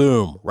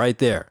 Boom, right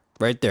there,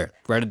 write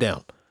it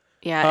down.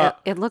 Yeah,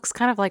 it looks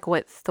kind of like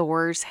what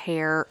Thor's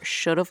hair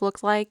should have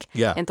looked like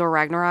Yeah. in Thor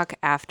Ragnarok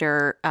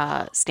after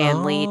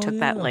Stan Lee took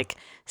that like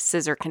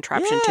scissor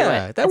contraption to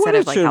Yeah, it that instead what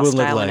of it like should how look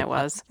styling like. it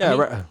was. Yeah, I mean,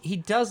 right. he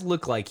does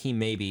look like he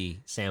may be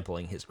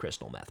sampling his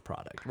crystal meth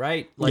product,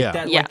 right? Like Yeah.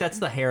 that. Yeah. Like that's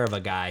the hair of a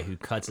guy who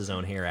cuts his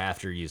own hair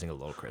after using a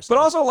little crystal.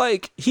 But also,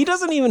 like, he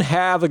doesn't even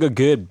have like a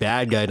good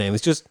bad guy name.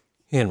 It's just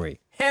Henry.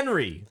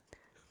 Henry.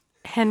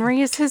 Henry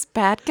is his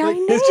bad guy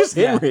name? It's just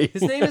Yeah, Henry.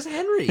 his name is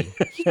Henry.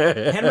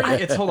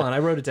 Henry. Hold on. I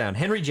wrote it down.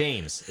 Henry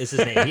James is his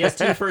name. He has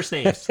 2 first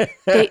names.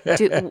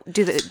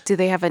 Do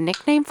they have a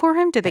nickname for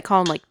him? Do they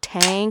call him like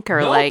Tank or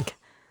Nope. like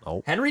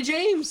Henry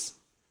James.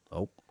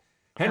 Oh.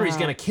 Henry's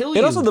gonna kill you.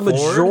 And also, the Ford.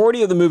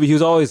 majority of the movie, he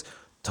was always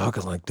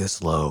talking like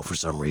this low for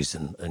some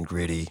reason and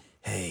gritty.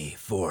 Hey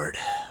Ford,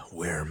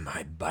 where are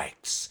my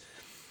bikes?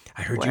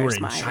 I heard Where's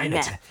my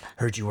meth?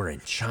 Heard you were in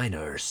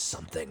China or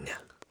something.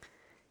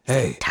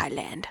 Hey,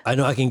 Thailand? I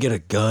know I can get a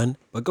gun,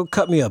 but go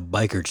cut me a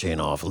biker chain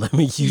off. Let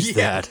me use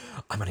that.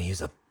 I'm gonna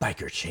use a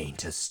biker chain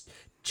to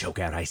choke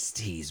out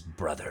Ice-T's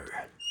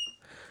brother.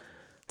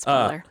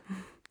 Spoiler.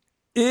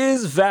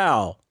 Is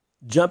Val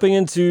jumping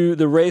into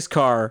the race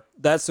car?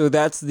 That's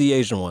the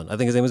Asian one. I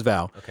think his name is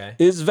Val. Okay.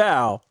 Is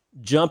Val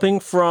jumping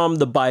from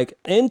the bike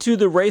into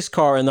the race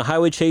car in the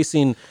highway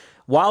chasing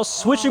while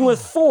switching with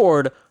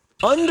Ford,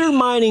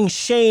 undermining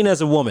Shane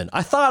as a woman?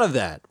 I thought of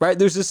that, right?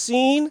 There's a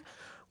scene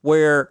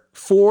where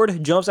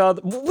Ford jumps out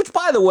of which,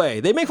 by the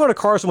way, they make fun of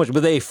cars so much,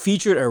 but they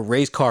featured a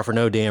race car for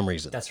no damn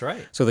reason. That's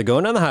right. So they're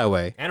going down the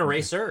highway. And a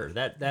racer.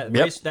 That Yep.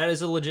 race, that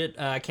is a legit.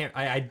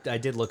 I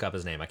did look up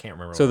his name. I can't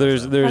remember. So what it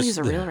was, there's Oh, he's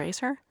a real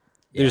racer?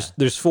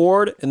 there's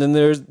Ford, and then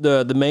there's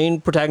the main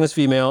protagonist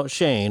female,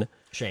 Shane.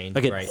 Shane.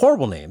 Again, right.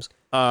 horrible names.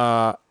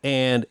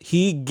 And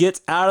he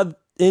gets out of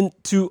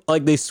into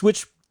like they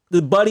switch.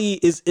 The buddy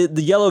is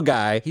the yellow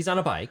guy. He's on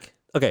a bike.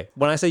 Okay,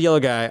 when I say yellow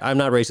guy, I'm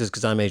not racist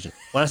because I'm Asian.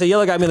 When I say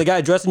yellow guy, I mean the guy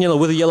dressed in yellow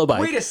with a yellow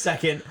bike. Wait a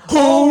second.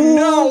 Oh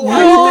no!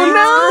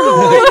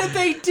 Why did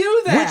they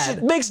do that?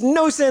 Which makes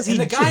no sense. And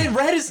the guy in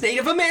red is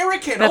Native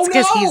American. That's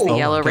because he's the Oh my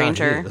Yellow God,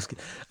 Ranger.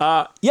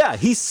 yeah,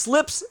 he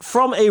slips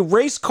from a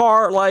race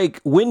car like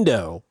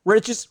window, where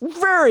it's just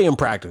very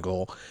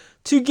impractical,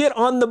 to get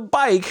on the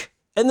bike,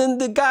 and then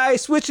the guy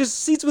switches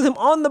seats with him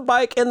on the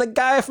bike, and the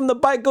guy from the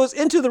bike goes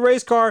into the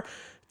race car,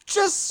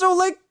 just so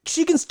like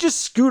she can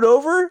just scoot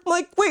over. I'm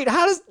like, wait,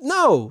 how does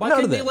no? Why none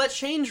couldn't of they that. let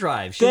Shane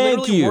drive? She Thank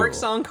literally you.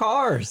 works on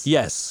cars.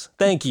 Yes,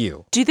 thank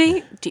you. Do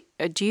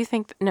you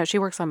think no, she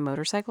works on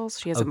motorcycles.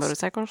 She has a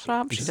motorcycle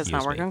shop. She does not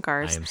Excuse work me. on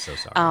cars. I am so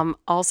sorry.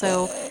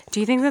 Also, do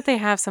you think that they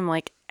have some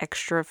like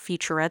extra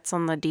featurettes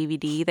on the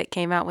DVD that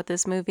came out with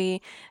this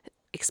movie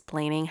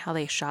explaining how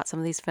they shot some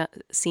of these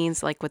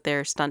scenes like with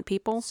their stunt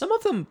people? Some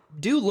of them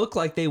do look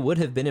like they would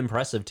have been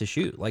impressive to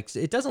shoot. Like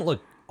it doesn't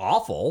look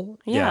awful.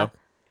 Yeah.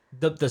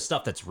 The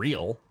stuff that's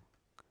real,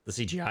 the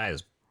CGI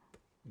is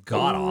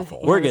god awful.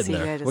 We're the getting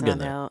there. CGI does We're not getting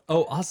there. help.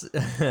 Oh, also,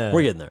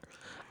 We're getting there.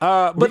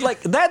 But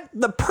like that,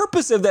 the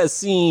purpose of that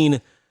scene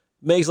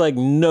makes like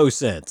no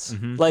sense.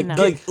 Like, No.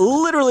 like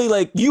literally,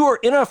 like you are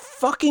in a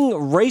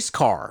fucking race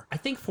car. I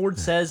think Ford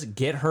says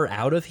get her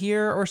out of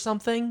here or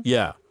something.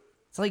 Yeah,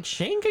 It's like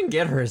Shane can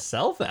get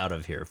herself out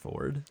of here,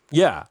 Ford.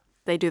 yeah.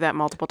 They do that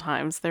multiple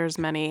times. There's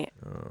many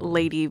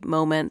lady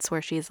moments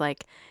where she's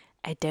like,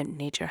 "I don't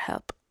need your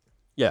help."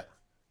 Yeah.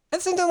 At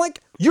the same time,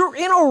 like, you're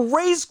in a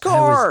race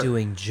car. I was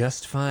doing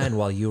just fine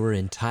while you were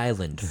in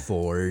Thailand,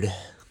 Ford.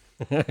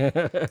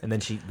 And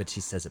then she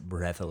says it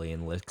breathily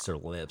and licks her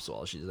lips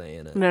while she's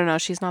saying it. No,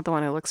 she's not the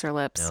one who licks her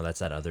lips. No, that's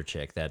that other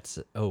chick. That's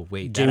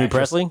that Jamie actress-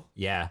 Presley?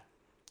 Yeah.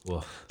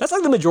 Well, That's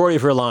like the majority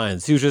of her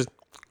lines. He was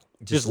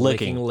just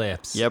licking.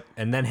 lips. Yep.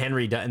 And then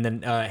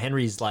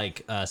Henry's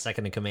like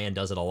second in command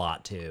does it a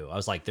lot too. I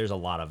was like, there's a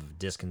lot of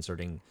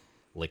disconcerting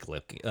lip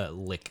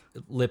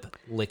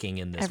licking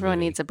in this. Everyone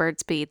movie. needs a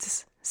Bird's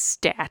Beats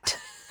stat.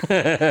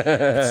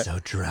 It's so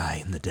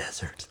dry in the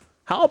desert.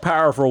 How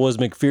powerful was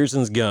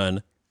McPherson's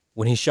gun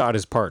when he shot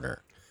his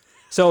partner?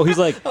 So he's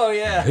like, Oh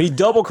yeah. he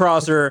double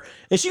crossed her,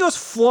 and she goes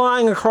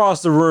flying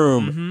across the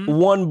room.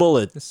 One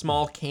bullet. A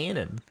small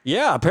cannon.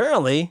 Yeah,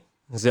 apparently.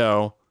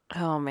 So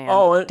Oh man.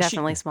 Oh, and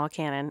definitely small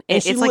cannon.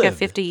 and she It's like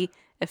lived.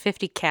 a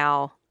 50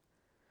 cal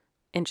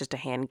and just a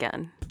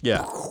handgun.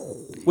 yeah,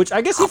 which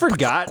I guess he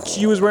forgot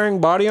she was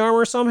wearing body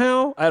armor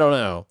somehow. I don't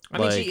know. I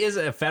mean, Like, she is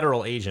a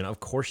federal agent. Of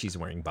course, she's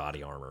wearing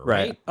body armor,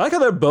 right. right? I like how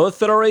they're both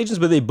federal agents,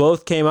 but they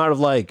both came out of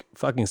like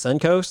fucking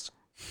Suncoast.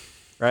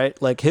 Right?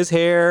 Like his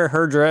hair,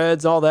 her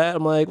dreads, all that.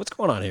 I'm like, what's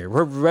going on here?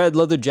 Her red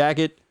leather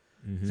jacket.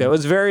 So it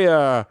was very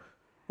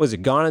was it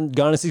Gone in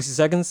 60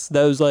 Seconds?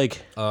 That was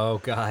like Oh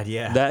God,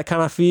 yeah. that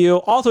kind of feel.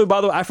 Also, by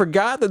the way, I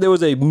forgot that there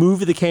was a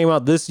movie that came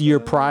out this year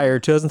prior,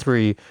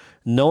 2003.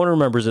 No one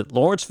remembers it.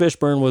 Lawrence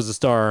Fishburne was the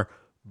star.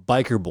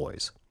 Biker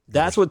Boys.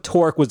 That's what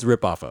Torque was the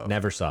ripoff of.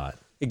 Never saw it.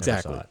 Never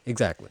Exactly. saw it.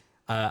 Exactly.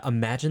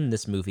 Imagine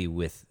this movie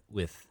with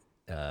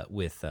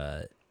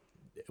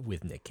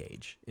Nick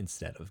Cage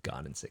instead of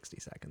Gone in 60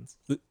 Seconds.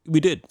 We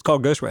did. It's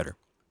called Ghost Rider.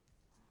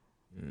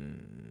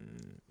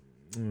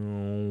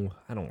 Oh,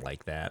 I don't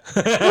like that.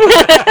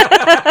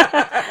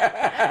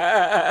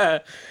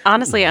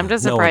 Honestly, I'm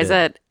just No one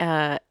surprised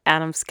that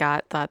Adam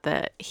Scott thought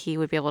that he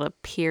would be able to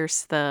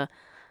pierce the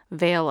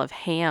veil of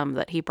ham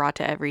that he brought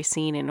to every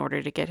scene in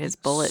order to get his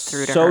bullet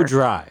through to So her.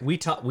 dry. We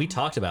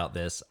talked about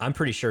this. I'm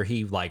pretty sure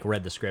he like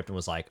read the script and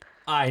was like,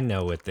 I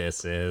know what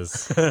this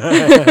is.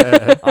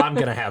 I'm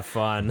gonna have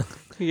fun.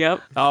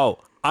 Yep. Oh,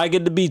 I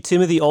get to be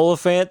Timothy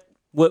Oliphant.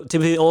 What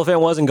Timothy Oliphant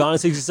was in Gone in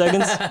 60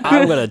 Seconds.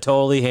 I'm gonna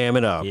totally ham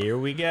it up. Here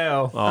we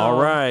go.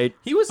 All right.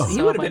 He was. He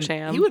So would have much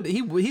been. ham.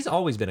 He's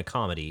always been a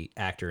comedy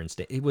actor and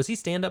was he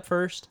stand up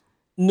first?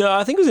 No,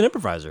 I think he was an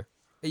improviser.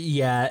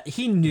 Yeah,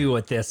 he knew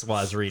what this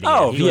was reading.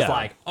 Oh, it. He was yeah.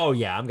 like, "Oh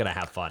yeah, I'm gonna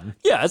have fun."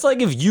 Yeah, it's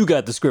like if you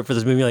got the script for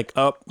this movie, like,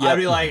 oh, yeah. I'd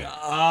be like,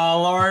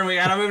 "Oh, Lauren, we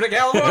gotta move to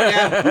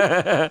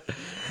California."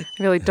 I'd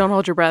be like, don't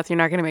hold your breath. You're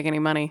not going to make any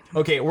money.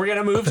 Okay, we're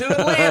gonna move to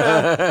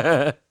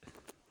Atlanta.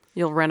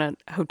 You'll rent a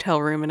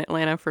hotel room in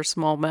Atlanta for a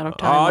small amount of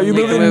time. Oh, and you're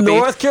make a moving to movie.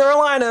 North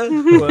Carolina.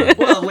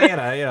 well,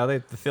 Atlanta, they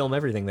film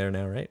everything there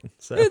now, right?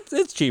 So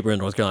It's cheaper in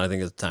North Carolina, I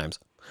think, at times.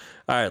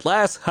 All right,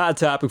 last hot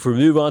topic before we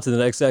move on to the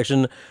next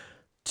section.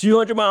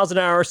 200 miles an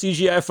hour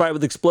CGI fight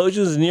with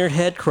explosions near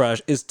head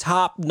crush is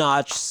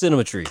top-notch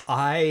cinematry.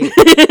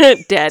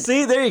 Dead.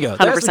 See, there you go.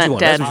 That's what you 100% want.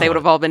 dead. That's what They you would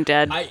have want. all been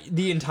dead.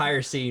 the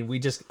entire scene,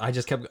 I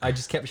just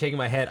kept shaking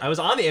my head. I was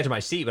on the edge of my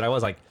seat, but I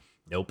was like,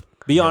 "Nope."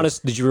 Be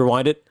honest, did you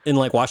rewind it and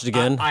like watch it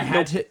again? I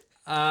had to.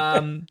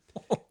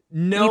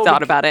 No, He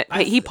thought about it.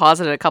 He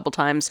paused it a couple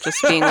times,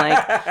 just being like,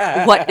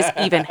 what is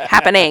even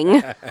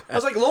happening? I I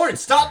was like, "Lauren,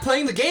 stop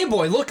playing the Game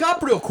Boy. Look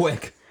up real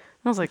quick."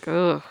 was like,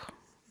 ugh.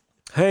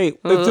 Hey,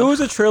 if there was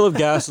a trail of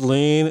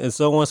gasoline and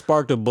someone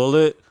sparked a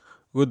bullet,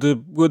 would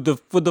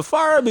the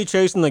fire be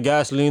chasing the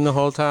gasoline the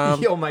whole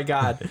time? Oh my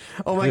god!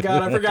 Oh my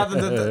god! I forgot that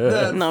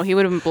the No, he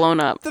would have been blown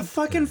up. the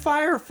fucking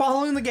fire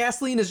following the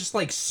gasoline is just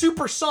like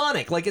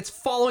supersonic. Like it's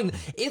following.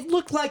 It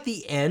looked like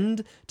the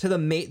end to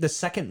the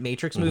second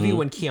Matrix movie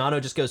when Keanu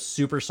just goes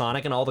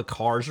supersonic and all the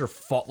cars are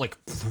like.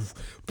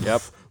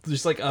 Yep.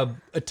 Just like a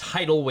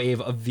tidal wave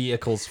of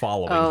vehicles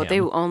following Oh, him. they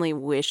only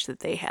wish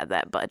that they had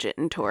that budget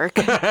and torque.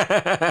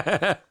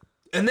 And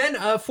then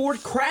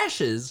Ford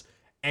crashes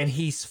and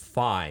he's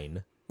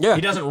fine. Yeah.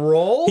 He doesn't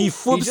roll. He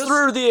flips just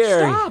through the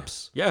air.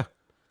 Stops. Yeah.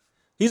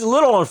 He's a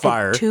little on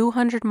fire.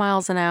 200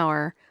 miles an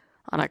hour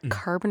on a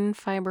carbon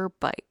fiber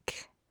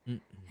bike.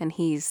 And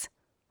he's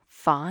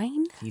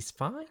fine? He's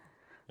fine.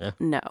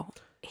 No.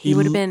 He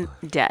would have been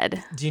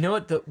dead. Do you know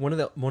what one of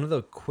the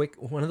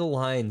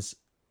lines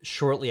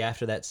shortly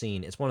after that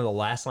scene? It's one of the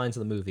last lines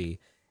of the movie,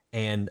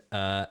 and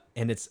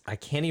it's I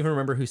can't even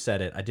remember who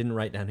said it. I didn't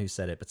write down who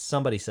said it, but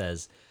somebody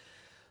says,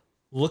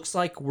 "Looks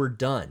like we're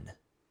done,"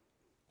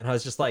 and I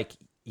was just like,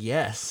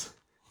 "Yes."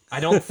 I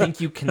don't think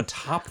you can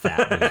top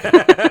that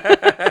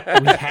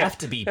movie. We have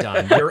to be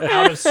done. You're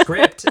out of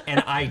script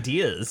and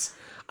ideas.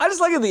 I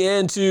just like at the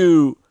end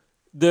too.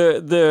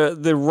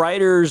 The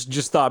writers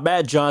just thought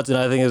Matt Johnson,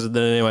 I think is the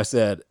name I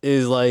said,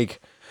 is like,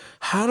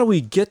 how do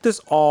we get this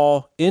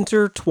all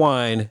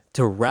intertwined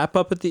to wrap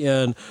up at the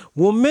end?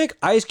 We'll make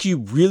Ice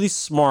Cube really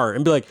smart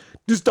and be like,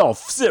 this don't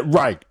sit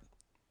right.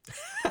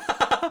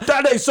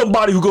 That ain't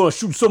somebody who gonna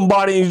shoot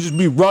somebody and just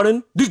be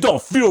running. This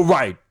don't feel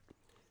right.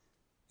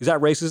 Is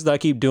that racist that I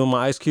keep doing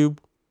my Ice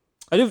Cube?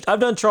 I've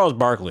done Charles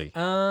Barkley.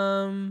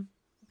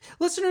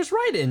 Listeners,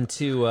 write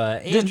into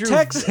Andrew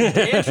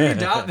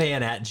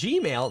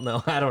Andrew.van@gmail.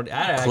 No, I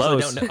actually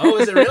Close. don't know. Oh,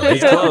 is it really?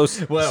 It's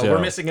close. Well, So- we're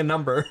missing a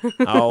number.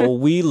 Oh,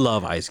 we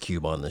love Ice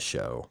Cube on the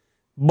show.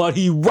 But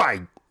he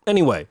right.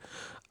 Anyway,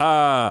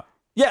 yeah,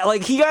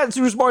 like he got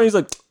super smart. He's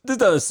like, this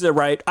doesn't sit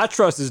right. I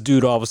trust this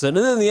dude all of a sudden.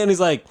 And then in the end, he's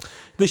like,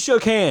 they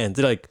shook hands.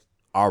 They're like,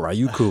 all right,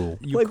 you cool.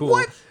 You like, cool.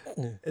 What?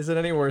 Is it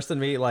any worse than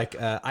me? Like,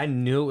 I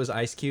knew it was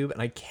Ice Cube,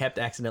 and I kept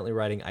accidentally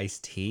writing Ice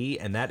T,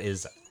 and that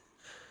is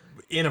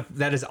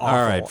that is awful.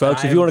 All right,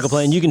 folks, if I'm you want to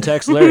complain, you can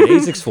text Larry at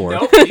 864.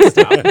 Nope, please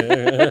stop.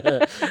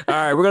 All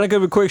right, we're going to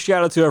give a quick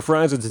shout out to our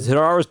friends at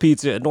Todara's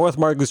Pizza at North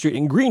Market Street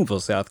in Greenville,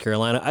 South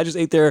Carolina. I just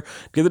ate there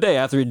the other day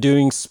after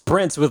doing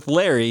sprints with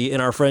Larry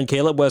and our friend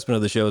Caleb Westman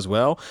of the show as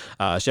well.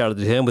 Shout out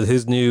to him with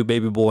his new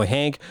baby boy,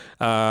 Hank.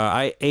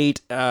 I ate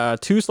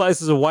 2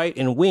 slices of white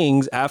and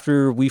wings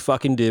after we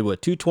fucking did,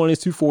 220s,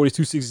 240s,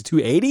 260s,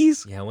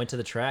 280s? Yeah, I went to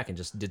the track and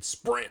just did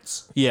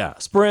sprints. Yeah,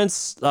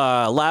 sprints,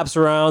 laps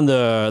around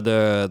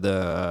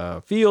the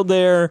field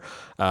there,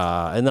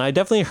 and then I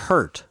definitely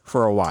hurt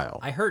for a while.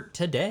 I hurt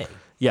today.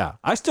 Yeah,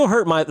 I still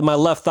hurt my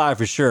left thigh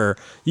for sure.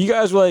 You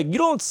guys were like, you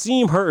don't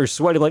seem hurt or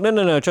sweaty. I'm like,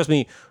 no, trust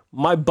me,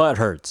 my butt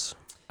hurts.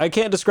 I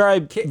can't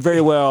describe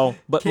very well,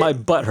 but my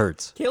butt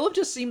hurts. Caleb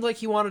just seemed like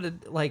he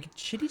wanted to like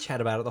chitty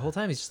chat about it the whole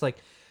time. He's just like,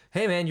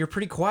 "Hey man, you're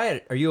pretty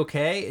quiet. Are you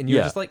okay?" And you're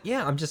Yeah. just like,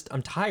 "Yeah,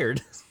 I'm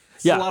tired."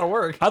 It's Yeah, a lot of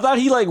work. I thought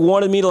he like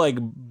wanted me to like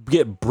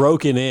get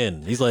broken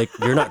in. He's like,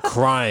 you're not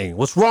crying.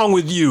 What's wrong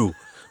with you?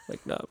 Like,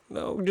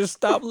 no, just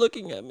stop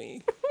looking at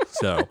me.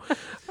 So,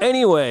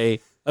 anyway,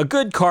 a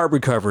good carb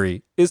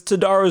recovery is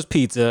Todara's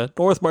Pizza,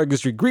 North Market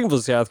Street,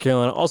 Greenville, South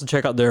Carolina. Also,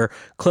 check out their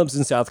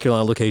Clemson, South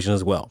Carolina location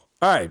as well.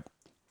 All right.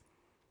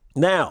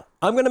 Now,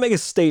 I'm going to make a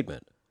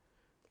statement.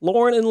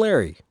 Lauren and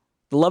Larry,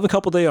 the loving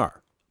couple they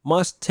are,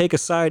 must take a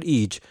side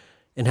each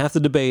and have to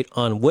debate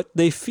on what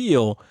they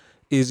feel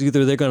is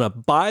either they're going to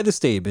buy the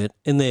statement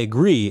and they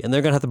agree and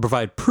they're going to have to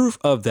provide proof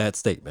of that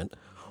statement,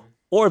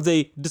 or if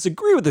they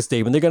disagree with the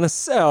statement, they're going to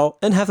sell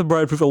and have to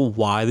provide proof of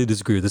why they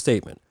disagree with the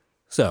statement.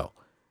 So,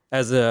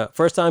 as a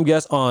first-time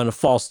guest on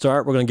False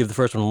Start, we're going to give the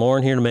first one to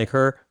Lauren here to make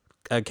her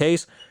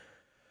case.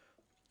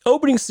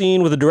 Opening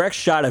scene with a direct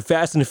shot at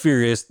Fast and the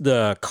Furious,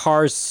 the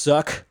cars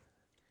suck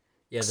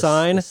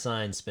sign. The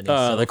sign spinning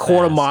so the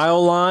quarter fast.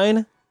 mile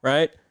line,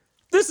 right?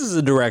 This is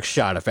a direct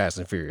shot at Fast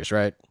and Furious,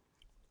 right?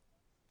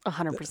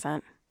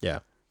 100%. Yeah.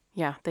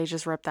 Yeah, they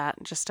just ripped that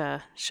just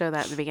to show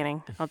that at the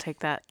beginning. I'll take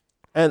that.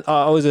 And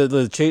always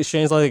the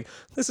Shane's like,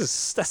 that's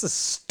the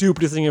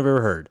stupidest thing I've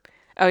ever heard.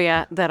 Oh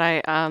yeah, that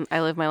I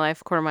live my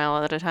life a quarter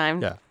mile at a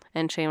time. Yeah.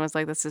 And Shane was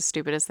like, "That's the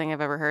stupidest thing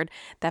I've ever heard."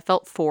 That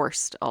felt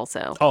forced.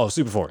 Also. Oh,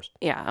 super forced.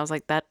 Yeah, I was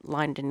like, that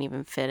line didn't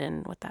even fit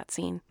in with that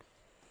scene.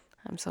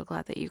 I'm so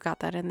glad that you got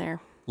that in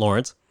there.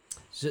 Lawrence.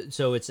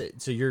 So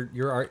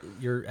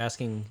you're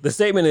asking The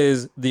statement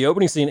is the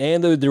opening scene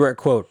and the direct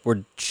quote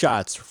were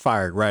shots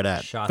fired right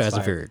at shots Fast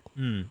fired.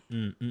 and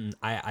Furious.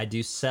 I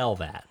do sell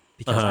that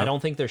because I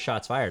don't think they're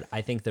shots fired.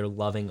 I think they're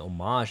loving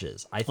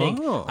homages. I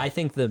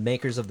think the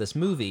makers of this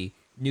movie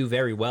knew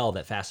very well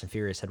that Fast and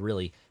Furious had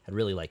really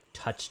like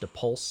touched a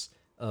pulse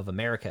of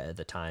America at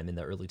the time in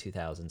the early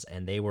 2000s,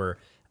 and they were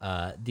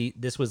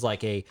this was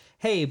like a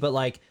hey, but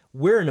like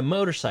we're into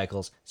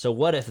motorcycles, so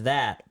what if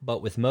that,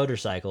 but with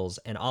motorcycles,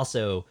 and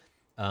also.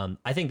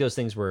 I think those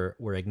things were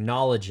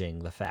acknowledging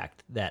the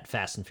fact that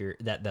Fast and Furious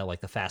that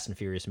like the Fast and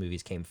Furious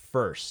movies came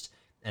first,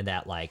 and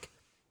that like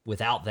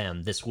without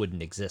them this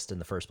wouldn't exist in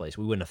the first place.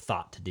 We wouldn't have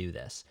thought to do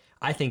this.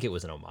 I think it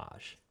was an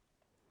homage.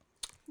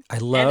 I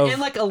love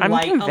and like a I'm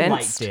light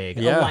convinced. dig.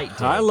 Yeah, A light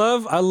dig. I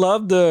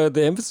love the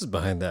emphasis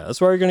behind that.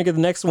 That's why we're gonna get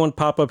the next one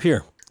pop up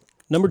here.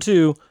 Number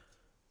 2,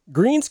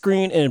 green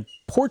screen and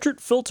portrait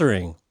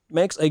filtering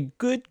makes a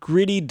good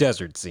gritty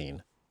desert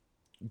scene.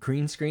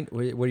 Green screen.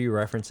 What are you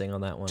referencing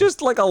on that one?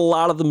 Just like a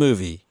lot of the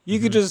movie, you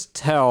could just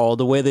tell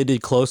the way they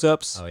did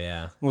close-ups. oh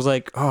yeah. It was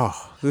like,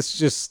 oh,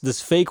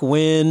 this fake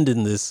wind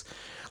and this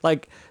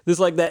like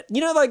that. You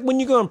know, like when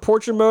you go on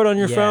portrait mode on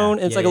your Yeah, phone,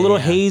 and it's yeah, like a yeah, little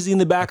yeah. hazy in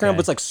the background, Okay.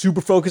 but it's like super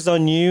focused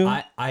on you.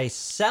 I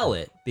sell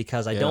it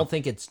because I don't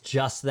think it's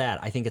just that.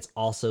 I think it's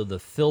also the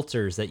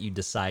filters that you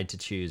decide to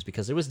choose,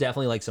 because there was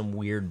definitely like some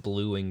weird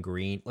blue and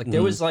green. Like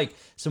there was like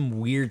some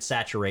weird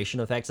saturation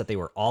effects that they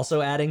were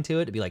also adding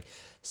to it to be like,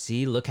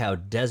 see, look how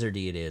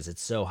deserty it is.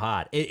 It's so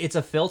hot. It's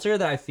a filter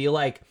that I feel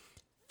like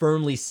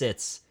firmly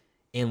sits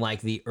in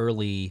like the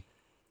early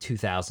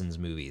 2000s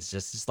movies.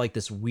 Just like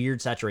this weird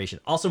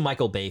saturation. Also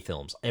Michael Bay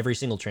films. Every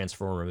single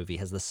Transformer movie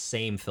has the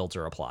same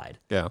filter applied.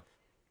 Yeah.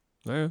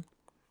 All right.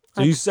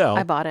 So you sell.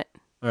 I bought it.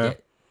 All right.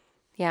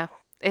 Yeah,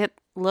 it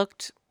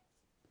looked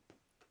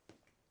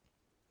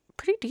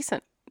pretty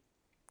decent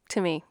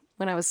to me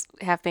when I was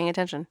half paying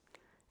attention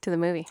to the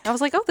movie. I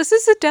was like, oh, this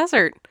is a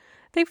desert.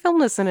 They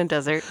filmed this in a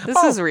desert.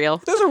 This is real.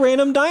 There's a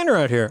random diner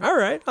out here. All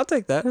right, I'll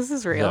take that. This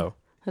is real. No.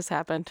 This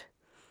happened.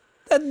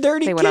 That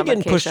dirty They kid went on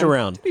getting pushed vacation.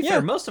 around. To be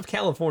fair, most of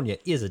California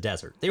is a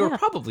desert. They were Yeah.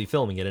 probably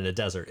filming it in a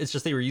desert. It's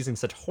just they were using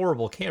such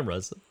horrible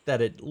cameras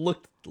that it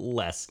looked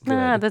less good.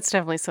 Nah, that's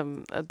definitely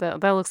some.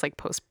 That looks like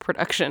post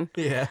production.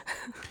 Yeah.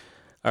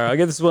 All right, I'll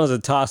get this one as a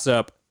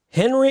toss-up.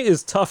 Henry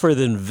is tougher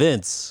than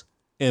Vince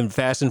in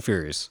Fast and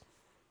Furious.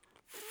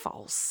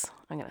 False.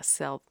 I'm gonna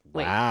sell.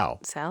 Wait, Wow.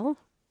 sell?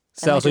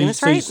 So, I so, doing you, this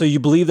so, you, right? so you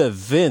believe that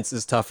Vince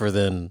is tougher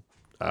than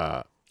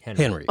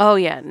Henry? Oh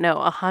yeah, no,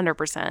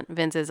 100%.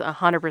 Vince is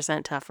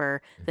 100%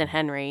 tougher than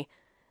Henry.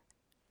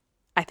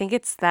 I think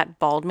it's that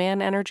bald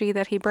man energy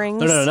that he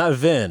brings. No, not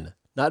Vin.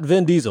 Not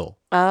Vin Diesel.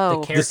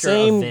 Oh, character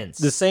the of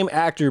Vince. same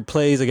actor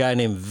plays a guy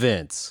named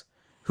Vince,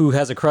 who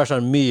has a crush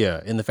on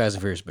Mia in the Fast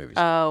and Furious movies.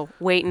 oh,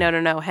 wait,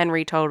 no.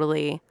 Henry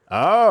totally.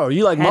 Oh,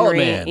 you like Mullet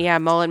Henry, Man? yeah,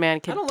 Mullet Man I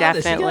could don't love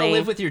this. You gotta definitely.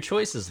 live with your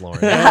choices, Lauren.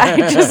 I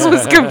just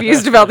was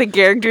confused about the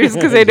characters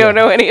because I don't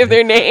know any of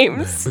their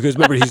names. Because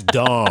remember, he's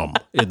Dom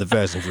in the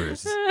Fast and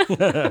Furious.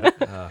 Yeah,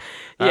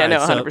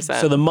 no, so,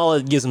 100%. So the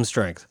mullet gives him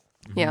strength.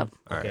 Yep.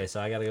 Okay,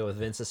 so I gotta go with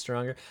Vince is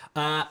stronger.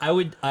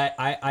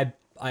 I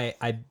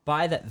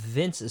buy that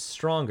Vince is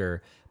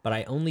stronger, but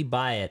I only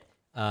buy it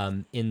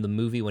in the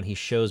movie when he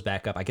shows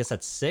back up. I guess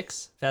that's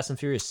 6, Fast and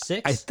Furious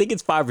 6. I think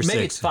it's 5 or 6.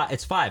 Maybe it's 5.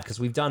 It's 5 because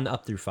we've done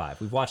up through 5.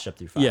 We've watched up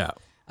through 5. Yeah.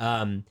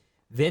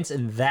 Vince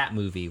in that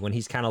movie when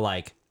he's kind of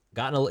like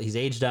he's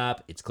aged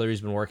up. It's clear he's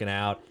been working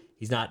out.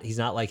 He's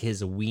not like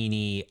his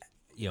weenie,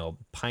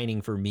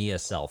 pining for Mia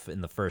self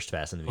in the first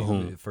Fast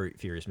and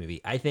Furious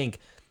movie. I think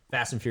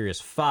Fast and Furious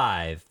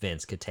 5,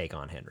 Vince could take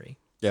on Henry.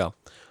 Yeah.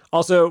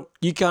 Also,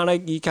 he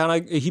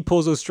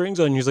pulls those strings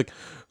on you. He's like,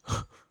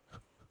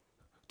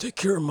 take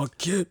care of my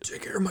kid.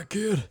 Take care of my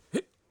kid.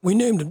 We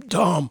named him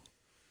Dom.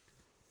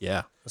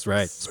 Yeah, that's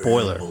right.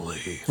 Spoiler.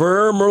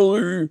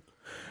 Family.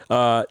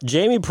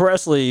 Jamie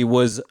Presley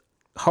was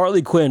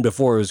Harley Quinn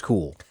before it was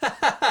cool.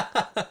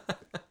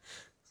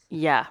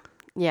 Yeah.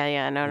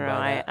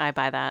 No. I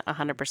buy that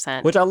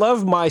 100%. Which I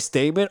love my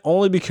statement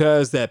only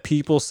because that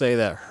people say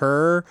that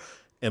her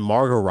and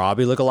Margot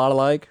Robbie look a lot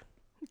alike.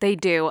 They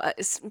do.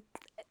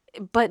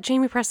 But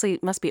Jamie Presley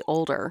must be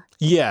older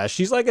Yeah,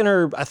 she's like in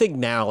her, I think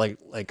now,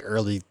 like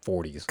early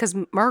 40s. because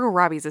Margot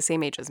Robbie's the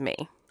same age as me.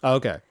 Oh,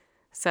 okay.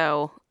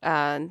 So,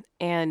 but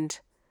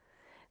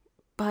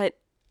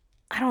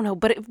I don't know,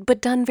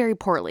 but done very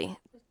poorly.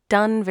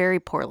 Done very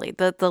poorly.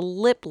 The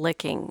lip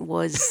licking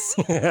was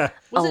a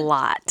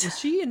lot. Was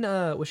she in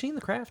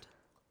The Craft?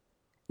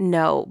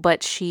 No,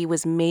 but she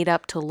was made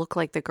up to look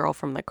like the girl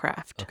from The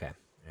Craft. Okay.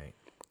 All right.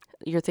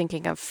 You're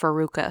thinking of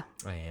Faruka.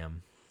 I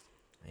am.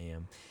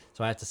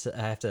 So I have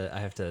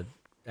to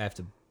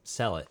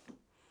sell it.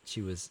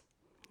 She was.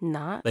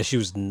 Not. That she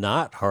was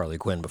not Harley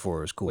Quinn before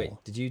it was cool. Wait,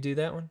 did you do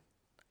that one?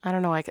 I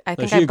don't know. I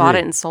think she I bought agreed.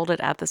 it and sold it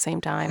at the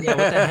same time. Yeah.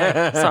 What the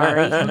heck? Sorry.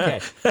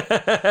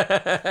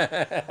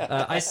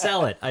 Okay. I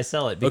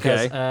sell it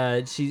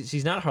because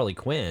she's not Harley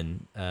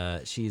Quinn.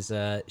 She's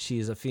a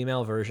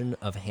female version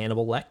of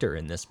Hannibal Lecter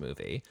in this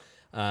movie.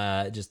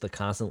 Just the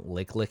constant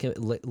lip.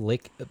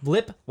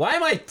 Why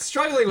am I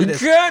struggling with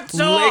this?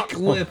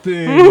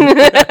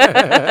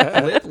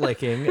 Lip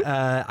licking.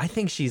 I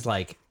think she's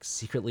like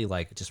secretly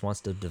like just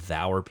wants to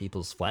devour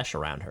people's flesh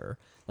around her.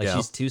 Like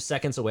she's 2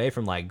 seconds away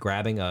from like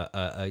grabbing a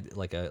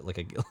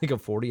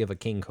 40 of a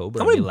king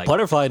cobra. How many and be like,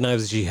 butterfly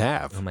knives does she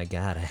have? oh my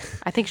god!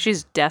 I think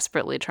she's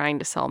desperately trying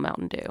to sell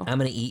Mountain Dew. I'm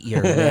gonna eat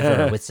your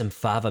liver with some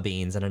fava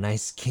beans and a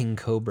nice king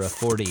cobra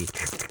 40.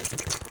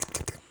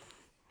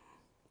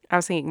 I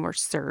was thinking more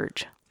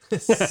Surge.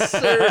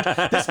 Surge.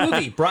 This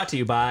movie brought to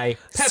you by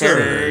Pepsi.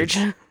 Surge.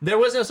 There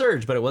was no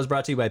Surge, but it was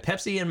brought to you by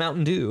Pepsi and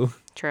Mountain Dew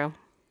True.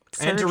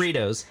 and Surge.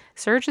 Doritos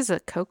Surge is a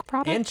Coke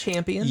product? and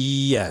Champion.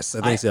 Yes,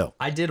 I think so.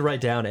 I did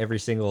write down every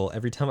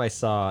time I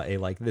saw a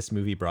like this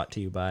movie brought to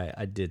you by.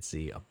 I did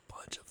see a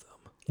bunch of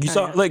them. You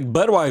saw, like,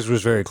 Budweiser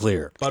was very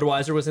clear.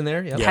 Budweiser was in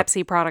there. Yep.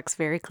 Pepsi products,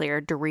 very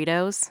clear.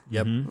 Doritos,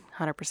 Yep.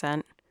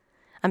 100%.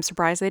 I'm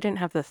surprised they didn't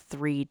have the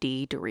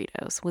 3D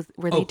Doritos. Were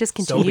Oh, they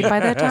discontinued Sobe. by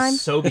that time?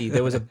 Sobe.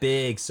 There was a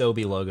big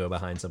Sobe logo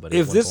behind somebody.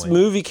 If at one this point.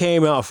 movie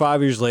came out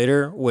 5 years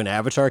later, when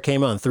Avatar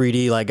came out in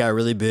 3D, like got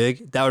really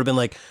big, that would have been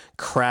like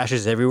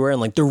crashes everywhere and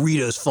like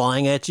Doritos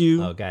flying at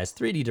you. Oh, guys,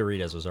 3D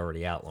Doritos was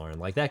already out, Lauren.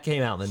 Like that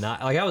came out in the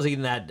night. Like I was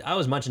eating that. I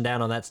was munching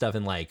down on that stuff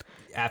in like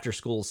after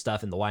school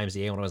stuff in the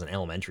YMCA when I was in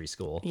elementary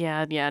school.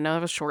 Yeah, no,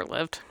 it was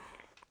short-lived.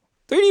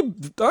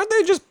 3D, aren't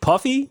they just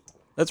puffy?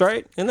 That's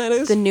right, and that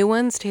is. The new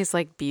ones taste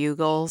like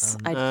Bugles.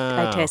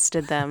 I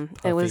tasted them.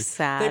 It was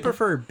sad. They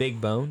prefer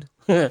big boned.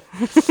 They're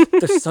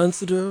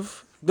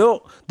sensitive.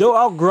 They'll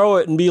outgrow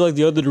it and be like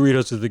the other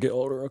Doritos as they get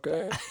older.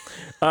 Okay.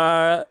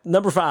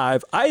 Number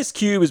 5, Ice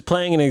Cube is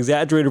playing an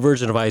exaggerated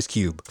version of Ice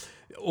Cube.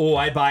 Oh,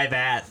 I buy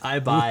that. I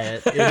buy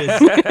it. It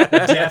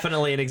is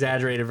definitely an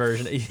exaggerated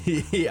version.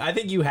 I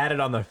think you had it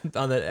on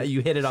the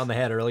you hit it on the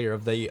head earlier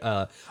of the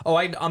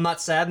I'm not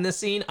sad in this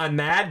scene. I'm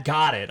mad.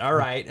 Got it. All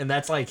right. And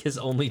that's like his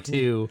only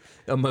 2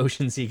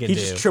 emotions he can He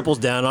do. just triples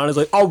down on it. He's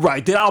like, all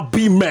right, then I'll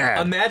be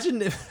mad. Imagine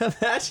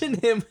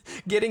him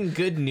getting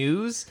good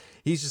news.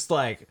 He's just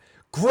like,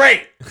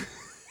 great.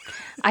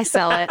 I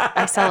sell it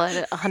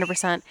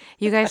 100%.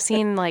 You guys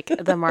seen like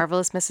The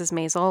Marvelous Mrs.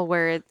 Maisel,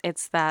 where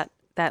it's that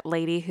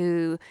lady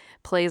who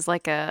plays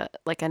like a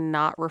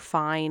not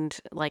refined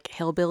like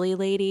hillbilly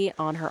lady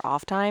on her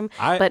off time,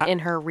 but in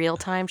her real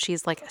time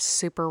she's like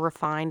super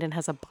refined and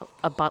has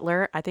a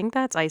butler. I think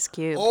that's Ice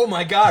Cube. Oh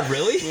my God,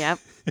 really? Yep.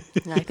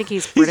 I think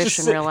he's British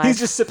in real life. He's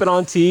just sipping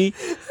on tea.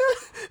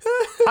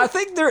 I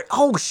think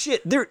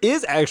there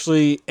is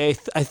actually I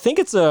think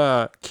it's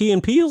a Key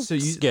and Peele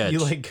sketch. You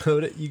like go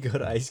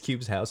to Ice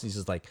Cube's house and he's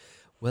just like,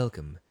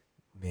 welcome.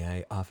 May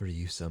I offer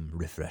you some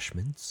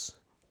refreshments?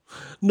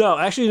 No,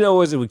 actually, no, it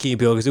wasn't with Key and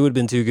Peele because it would have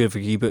been too good for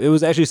Key and Peele. It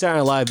was actually Saturday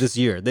Night Live this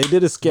year. They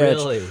did a sketch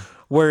Really?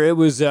 where it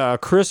was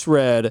Chris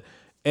Redd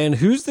and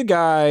who's the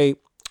guy?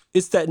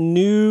 It's that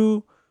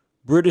new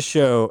British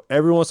show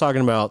everyone's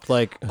talking about.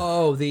 Like,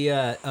 oh, the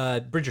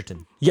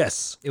Bridgerton.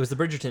 Yes, it was the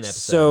Bridgerton episode.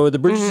 So the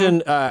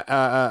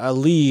Bridgerton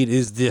lead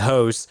is the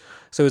host.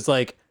 So it's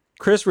like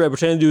Chris Redd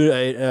pretending to do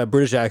a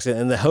British accent,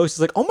 and the host is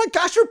like, "Oh my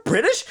gosh, you're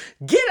British!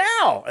 Get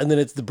out!" And then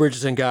it's the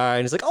Bridgerton guy,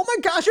 and he's like, "Oh my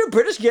gosh, you're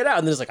British! Get out!"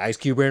 And then it's like Ice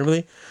Cube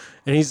randomly,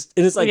 and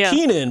it's like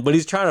Keenan, but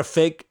he's trying to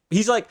fake.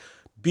 He's like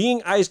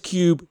being Ice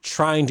Cube,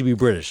 trying to be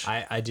British.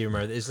 I do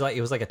remember.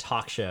 It was like a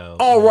talk show.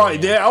 All right,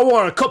 there. I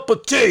want a cup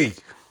of tea.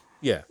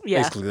 Yeah,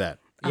 basically that.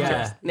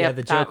 Yeah,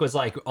 the joke was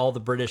like all the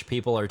British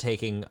people are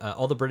taking,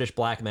 all the British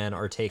black men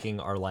are taking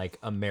our like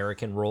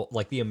American role,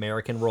 like the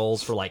American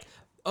roles for like,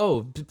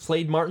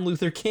 played Martin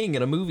Luther King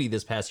in a movie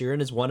this past year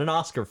and has won an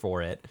Oscar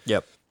for it.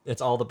 Yep.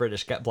 It's all the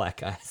British black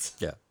guys.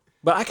 Yeah.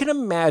 But I can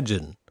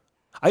imagine,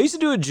 I used to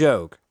do a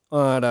joke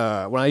on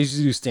when I used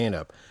to do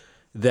stand-up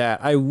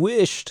that I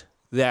wished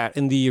that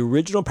in the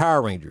original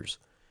Power Rangers,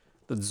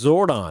 that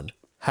Zordon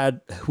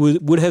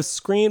would have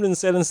screamed and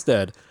said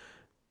instead,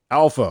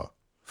 Alpha,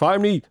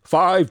 find me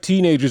 5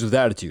 teenagers with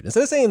attitude.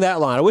 Instead of saying that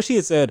line, I wish he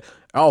had said,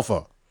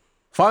 Alpha,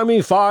 find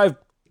me 5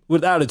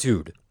 with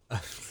attitude.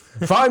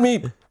 Find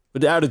me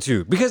with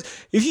attitude. Because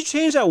if you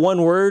change that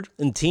one word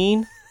in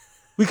teen,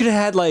 we could have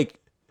had like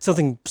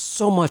something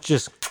so much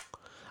just,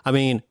 I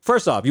mean,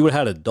 first off, you would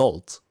have had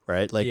adults.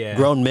 right? Like Yeah.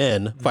 grown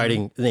men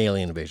fighting an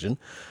alien invasion.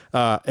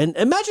 And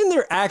imagine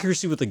their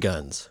accuracy with the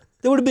guns.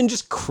 They would have been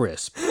just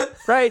crisp,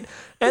 right?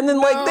 And then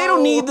like they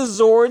don't need the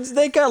Zords.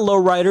 They got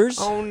lowriders.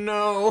 Oh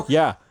no.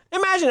 Yeah.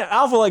 Imagine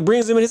Alpha like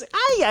brings him in. He's like,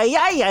 ay, ay,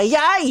 ay, ay,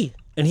 ay.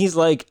 And he's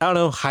like, I don't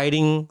know,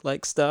 hiding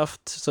like stuff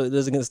so it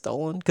doesn't get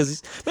stolen.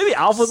 Because maybe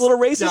Alpha's a little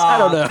racist. I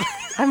don't know.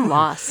 I'm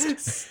lost.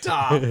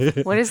 Stop.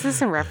 What is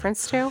this in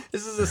reference to?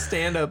 This is a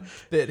stand-up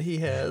bit he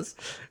has.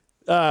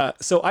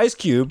 So Ice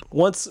Cube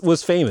once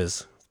was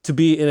famous to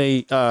be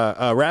in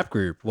a rap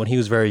group when he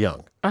was very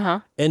young.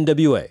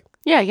 NWA.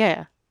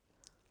 Yeah.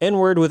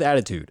 N-word with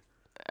attitude.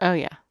 Oh,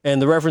 yeah.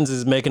 And the reference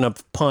is making a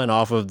pun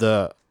off of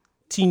the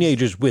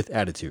teenagers with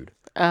attitude.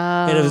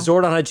 And if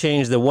Zordon had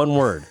changed the one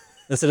word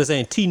instead of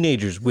saying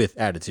teenagers with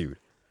attitude,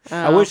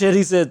 I wish that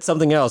he said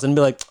something else and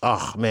be like,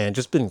 oh man,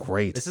 just been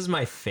great. This is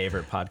my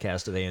favorite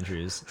podcast of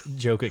Andrew's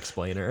Joke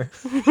Explainer.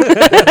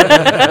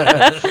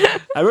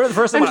 I remember the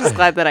first time I'm just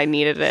glad that I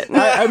needed it.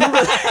 I remember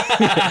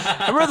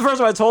the first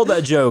time I told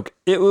that joke,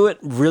 it went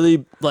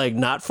really like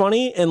not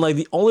funny, and like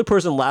the only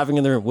person laughing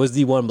in the room was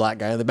the one black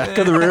guy in the back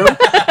of the room.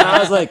 And I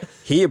was like,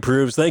 he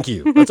approves, thank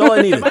you. That's all I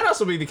It needed. might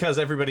also be because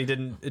everybody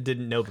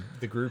didn't know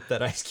the group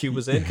that Ice Cube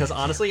was in. Because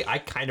honestly, I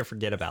kind of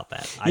forget about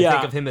that. I Yeah.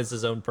 think of him as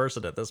his own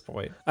person at this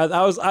point.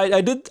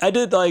 I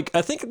did like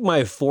I think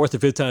my fourth or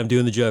fifth time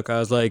doing the joke. I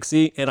was like,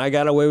 see, and I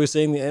got away with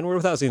saying the N-word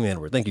without saying the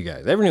N-word. Thank you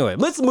guys. Anyway,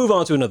 let's move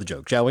on to another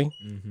joke, shall we?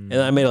 And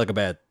I made like a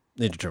bad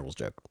Ninja Turtles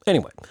joke.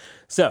 Anyway,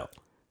 so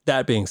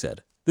that being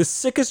said, the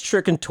sickest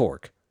trick in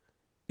Torque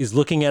is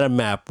looking at a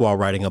map while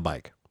riding a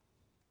bike.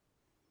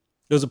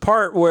 There's a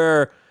part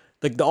where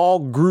like the all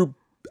group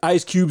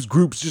Ice Cube's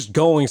group's just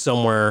going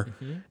somewhere,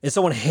 and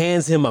someone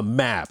hands him a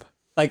map,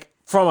 like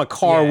from a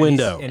car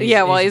window.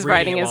 Yeah, while he's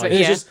riding his- And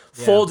it yeah. just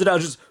folds it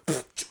out, just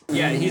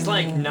Yeah, he's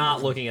like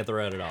not looking at the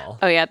road at all.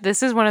 Oh, yeah.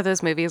 This is one of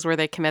those movies where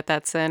they commit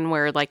that sin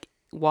where, like,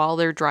 while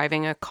they're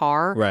driving a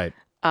car, right.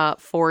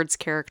 Ford's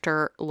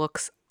character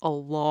looks a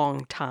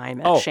long time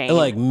at Shane. And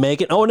like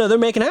making. Oh no, they're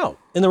making out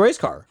in the race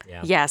car.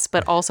 Yeah. Yes,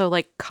 but also,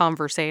 like,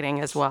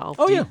 conversating as well.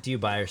 Oh yeah. Do you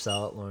buy or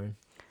sell it, Lauren?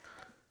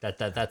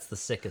 That's the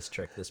sickest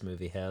trick this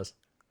movie has.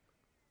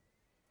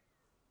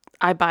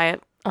 I buy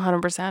it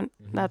 100%.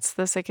 That's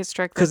the sickest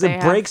trick that Because they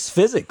it have. breaks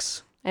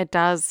physics. It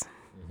does.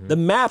 The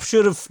map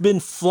should have been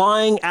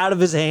flying out of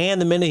his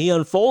hand the minute he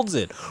unfolds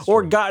it,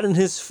 or gotten in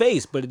his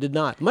face, but it did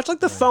not. Much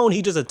like the phone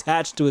he just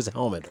attached to his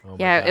helmet.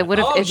 Yeah, it would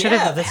have. Oh, it should yeah,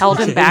 have that's held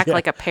him right. back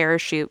like a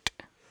parachute.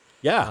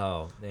 Yeah.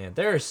 Oh man,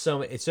 there are so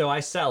many. So I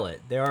sell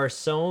it. There are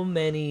so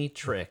many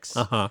tricks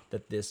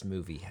that this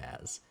movie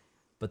has,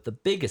 but the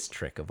biggest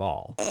trick of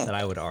all that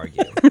I would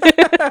argue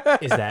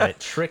is that it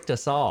tricked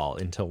us all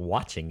into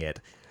watching it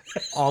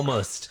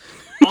almost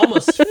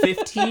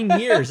 15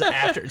 years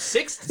after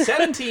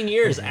 17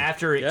 years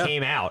after it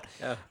came out,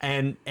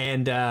 and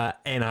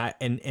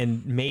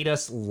made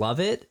us love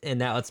it, and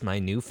now it's my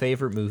new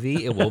favorite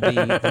movie. It will be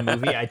the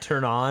movie I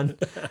turn on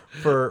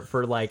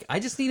for like,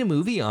 I just need a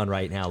movie on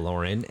right now,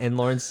 Lauren, and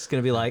Lauren's just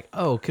gonna be like,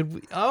 oh, could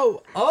we,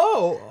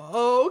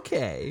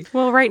 okay.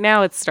 Well, right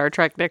now it's Star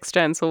Trek Next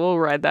Gen, so we'll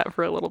ride that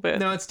for a little bit.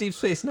 No, it's Deep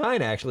Space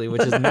Nine actually,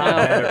 which is not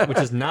better, which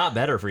is not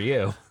better for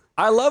you.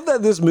 I love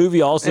that this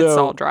movie also, It's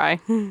all dry.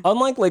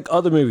 unlike like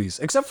other movies,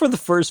 except for the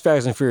first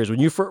Fast and Furious, when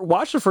you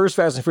watch the first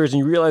Fast and Furious and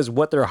you realize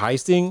what they're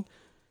heisting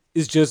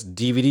is just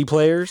DVD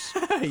players.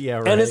 Yeah,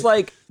 right. And it's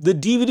like the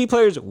DVD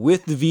players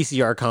with the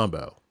VCR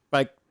combo.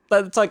 Like,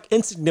 it's like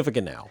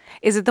insignificant now.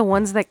 Is it the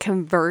ones that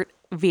convert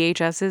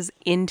VHSs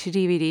into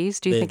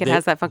DVDs? Do you think it they-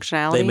 has that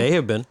functionality? They may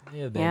have been.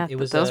 Yeah, it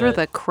was, those were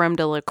the creme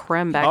de la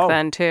creme back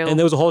then too. And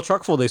there was a whole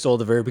truck full they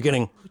sold at the very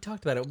beginning. we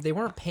talked about it. They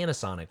weren't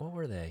Panasonic. What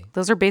were they?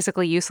 Those are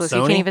basically useless. You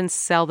Sony? can't even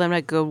sell them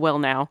at Goodwill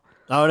now.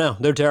 Oh no,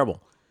 they're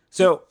terrible.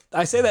 So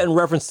I say that in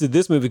reference to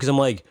this movie because I'm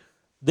like,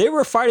 they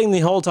were fighting the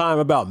whole time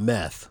about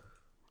meth.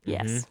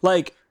 Yes.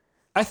 Like,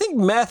 I think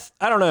meth,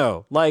 I don't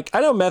know. Like,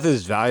 I know meth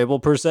is valuable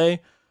per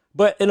se,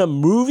 but in a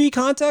movie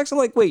context, I'm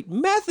like, wait,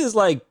 meth is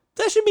like,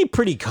 that should be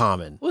pretty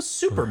common. It was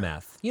super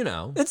meth, you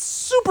know. It's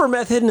super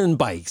meth hidden in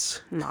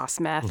bikes. Nos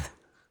meth.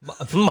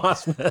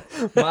 Moss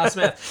meth. Moss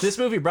meth. This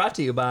movie brought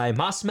to you by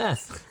Moss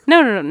Meth.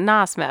 No,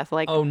 Nos meth.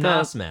 Like Oh, the,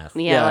 Nos meth.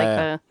 Yeah, Yeah, like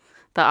yeah.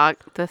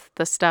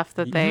 the stuff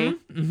that they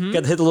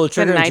Got to hit the little the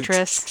trigger. and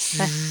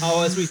nitrous.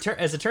 Oh,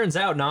 as it turns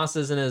out, NOS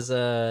isn't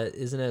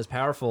as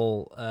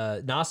powerful.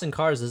 NOS in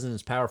cars isn't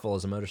as powerful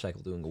as a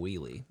motorcycle doing a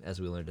wheelie, as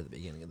we learned at the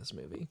beginning of this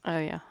movie. Oh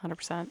yeah,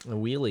 100%. A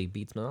wheelie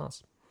beats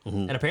NOS.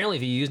 And apparently,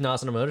 if you use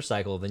NOS on a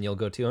motorcycle, then you'll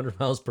go 200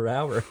 miles per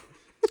hour.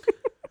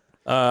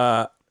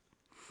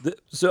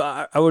 So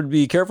I would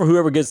be careful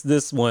whoever gets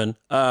this one.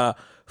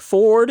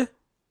 Ford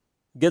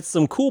gets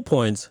some cool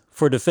points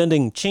for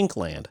defending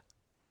Chinkland.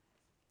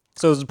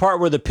 So there's a part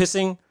where they're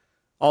pissing,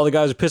 all the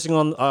guys are pissing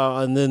on,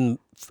 and then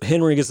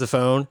Henry gets the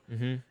phone,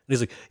 and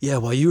he's like, "Yeah,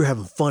 while you were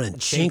having fun in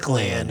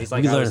Chinkland, He's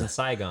like, we I was learned-" in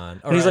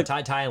Saigon. Or he's like-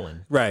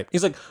 Thailand. Right.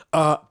 He's like,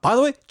 by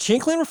the way,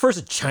 Chinkland refers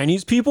to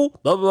Chinese people,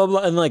 blah, blah,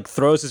 blah, and like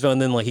throws his phone,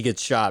 and then like he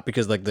gets shot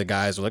because like the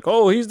guys are like,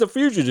 oh, he's the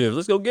fugitive.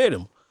 Let's go get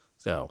him.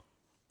 So,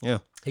 yeah.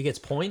 He gets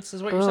points,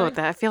 is what you're Oh, saying?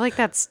 I feel like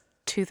that's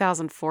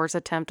 2004's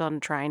attempt on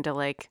trying to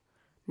like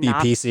Be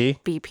not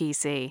PC. be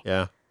PC.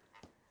 Yeah.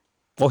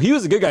 Well, he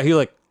was a good guy. He was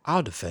like,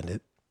 I'll defend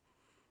it.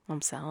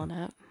 I'm selling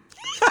it.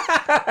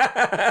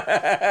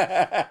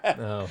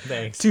 Oh,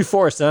 thanks. Too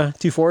forced, huh?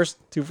 Too forced?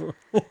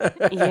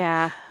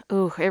 Yeah.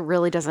 Ooh, it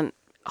really doesn't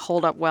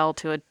hold up well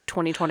to a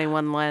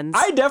 2021 lens.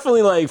 I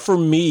definitely like, for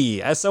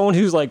me, as someone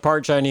who's like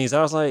part Chinese,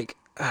 I was like,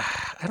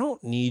 I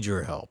don't need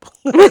your help.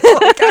 Like,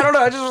 I don't know.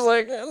 I just was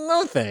like,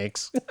 no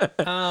thanks.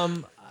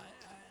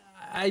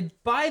 I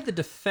buy the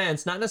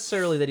defense, not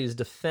necessarily that he was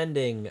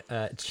defending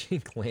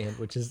Chinkland,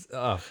 which is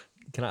I'm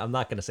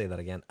not going to say that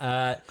again.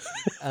 I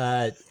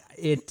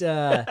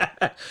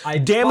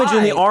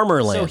Damaging the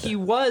armor So land.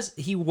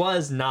 he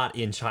was not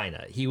in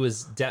China. He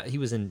was in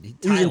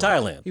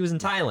Thailand. He was in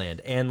Thailand,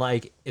 and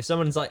like if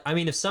someone's like, I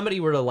mean, if somebody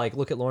were to like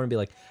look at Lauren and be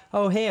like,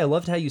 oh hey, I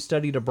loved how you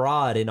studied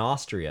abroad in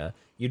Austria,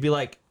 you'd be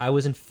like, I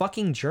was in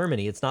fucking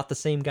Germany. It's not the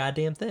same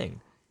goddamn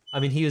thing. I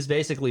mean, he was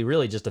basically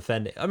really just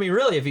defending. I mean,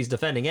 really, if he's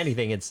defending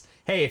anything, it's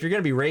hey, if you're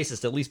gonna be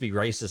racist, at least be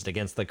racist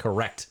against the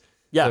correct.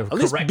 Yeah, the at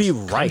least correct be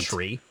right.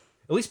 country.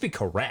 At least be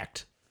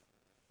correct.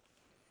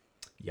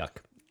 Yuck.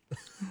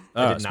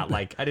 I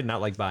did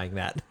not like buying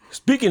that.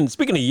 Speaking of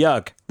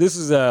yuck, this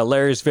is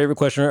Larry's favorite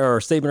question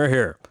or statement right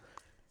here.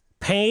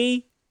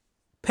 Pay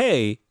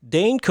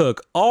Dane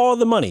Cook all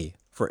the money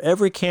for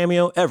every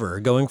cameo ever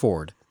going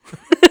forward.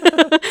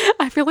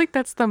 I feel like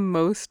that's the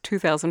most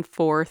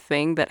 2004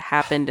 thing that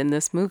happened in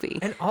this movie.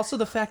 And also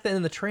the fact that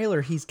in the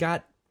trailer he's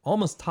got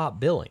almost top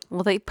billing.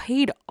 Well, they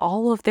paid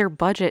all of their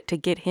budget to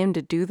get him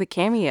to do the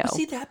cameo. Was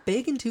he that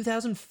big in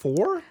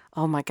 2004?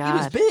 Oh my He god.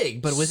 was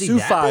big, but was he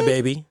that Sufi,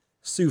 big? baby.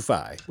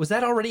 Sufi. Was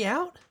that already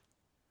out?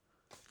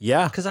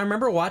 Yeah. Because I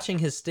remember watching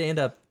his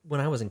stand-up when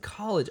I was in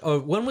college. Oh,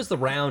 when was the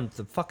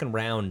fucking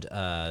round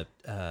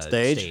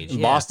Stage in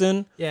Yeah.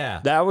 Boston. Yeah.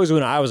 That was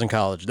when I was in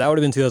college. That would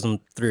have been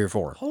 2003 or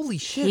 4. Holy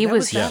shit, He that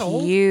was that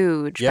old?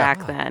 huge Yeah.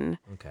 back then.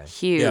 Okay.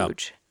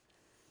 Huge.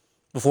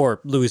 Before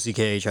Louis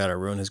C.K. tried to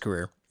ruin his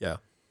career. Yeah.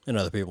 And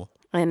other people.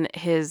 And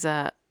his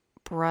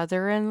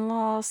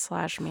brother-in-law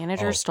 /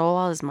 manager stole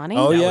all his money.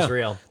 Oh, That yeah. was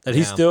real. That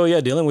he's still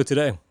dealing with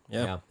today.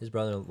 Yeah. Yeah, his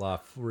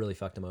brother-in-law really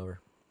fucked him over.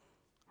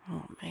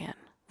 Oh man.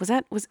 Was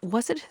it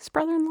his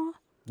brother-in-law?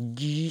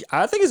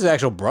 I think it's his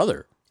actual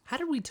brother. How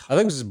did we talk? I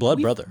think it's his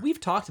blood brother. We've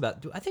talked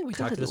about. I think we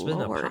talked Good about this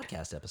in a Lord.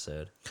 podcast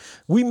episode.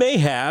 We may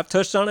have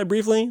touched on it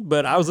briefly,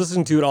 but I was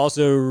listening to it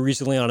also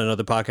recently on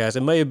another podcast.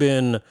 It may have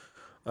been,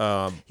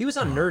 He was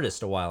on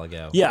Nerdist a while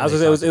ago. yeah, I was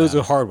when gonna they say it was a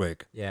talked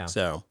Hardwick. Yeah.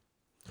 So about-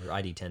 or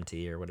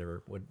ID10T or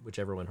whatever,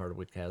 whichever one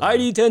Hardwick has.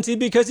 ID10T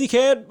because he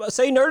can't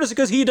say Nerdist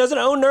because he doesn't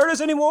own Nerdist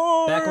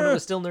anymore. Back when it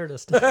was still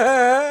Nerdist.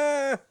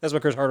 That's my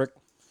Chris Hardwick.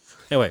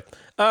 Anyway,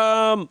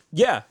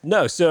 yeah,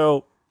 no.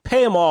 So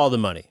pay him all the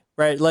money,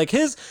 right? Like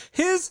his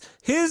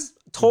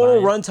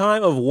total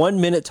runtime of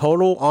 1 minute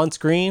total on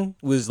screen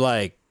was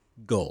like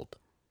gold.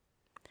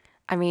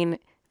 I mean,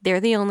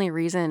 he's the only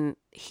reason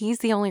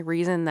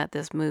that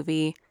this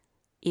movie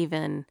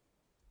even.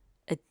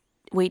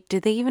 Wait,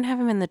 did they even have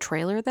him in the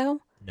trailer though?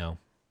 No,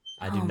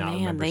 I do Oh not man,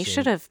 remember. they seeing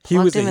should it. have He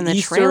plugged was him an in the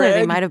Easter trailer.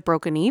 They egg? might have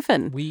broken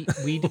even. We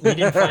didn't find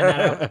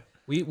that out.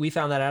 We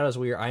found that out as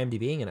we were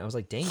IMDbing, and I was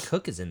like, Dane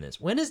Cook is in this.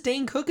 When is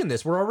Dane Cook in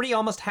this? We're already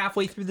almost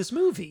halfway through this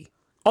movie.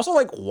 Also,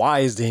 like, why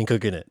is Dane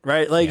Cook in it,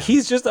 right? Like,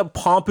 he's just a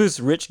pompous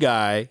rich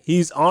guy.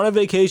 He's on a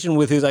vacation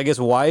with his, I guess,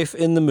 wife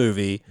in the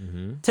movie.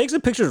 Takes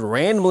some pictures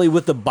randomly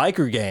with the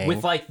biker gang.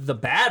 With like the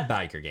bad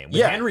biker game, with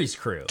Yeah. Henry's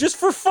crew. just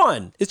for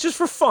fun. It's just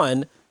for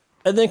fun.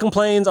 And then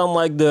complains on,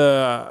 like,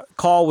 the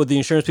call with the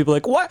insurance people,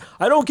 like, what?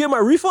 I don't get my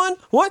refund?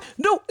 What?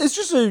 No, it's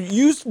just a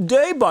used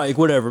day bike,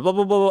 whatever, blah,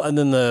 blah, blah, blah. And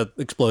then the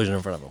explosion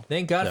in front of him.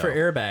 Thank God No. for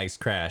airbags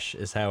crash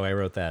is how I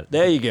wrote that.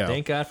 There you go.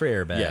 Thank God for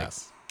airbags.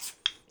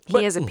 Yeah.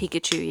 He has a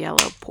Pikachu yellow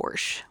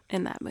Porsche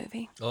in that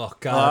movie. Oh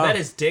God, that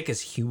his dick is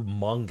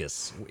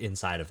humongous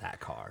inside of that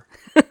car.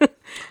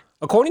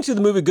 According to the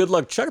movie Good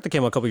Luck Chuck that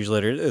came out a couple years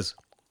later, it is.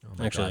 Oh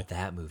my Actually. God,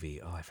 that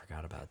movie. Oh, I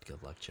forgot about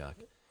Good Luck Chuck.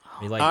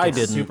 He like I gets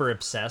didn't. super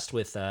obsessed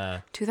with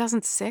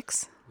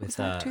 2006? with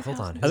that hold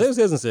on. I think it was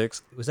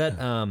 2006. Was that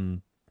oh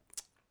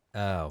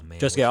man.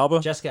 Jessica Alba?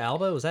 Jessica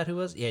Alba, was that who it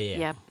was? Yeah.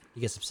 Yep. He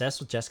gets obsessed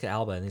with Jessica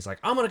Alba and he's like,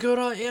 I'm gonna go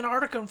to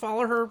Antarctica and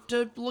follow her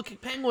to look at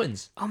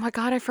penguins. Oh my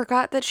god, I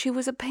forgot that she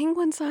was a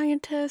penguin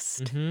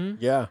scientist.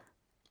 Yeah.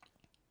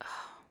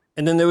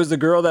 And then there was the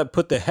girl that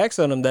put the hex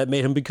on him that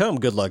made him become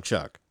Good Luck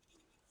Chuck.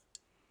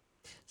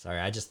 Sorry,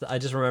 I just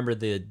remembered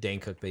the Dane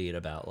Cook beat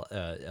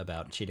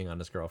about cheating on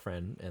his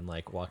girlfriend and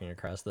like walking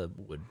across the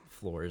wood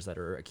floors that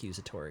are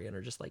accusatory and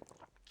are just like,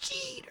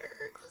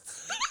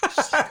 cheaters.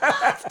 She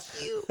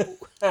loved you.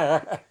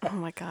 Oh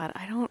my god,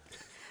 I don't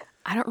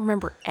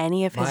remember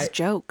any of his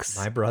jokes.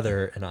 My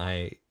brother and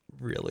I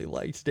really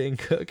liked Dane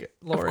Cook.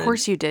 Lauren. Of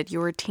course you did. You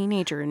were a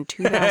teenager in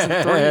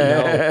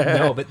 2003.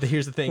 No, but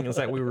here's the thing: is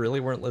that we really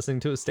weren't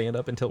listening to a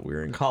stand-up until we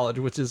were in college,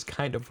 which is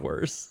kind of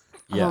worse.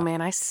 Yeah. Oh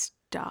man, I stopped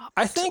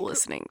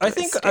listening to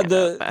his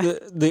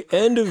the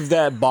end of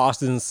that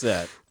Boston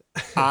set,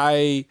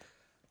 I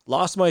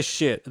lost my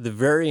shit at the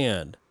very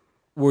end,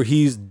 where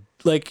he's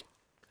like,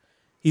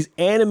 He's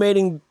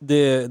animating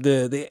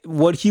the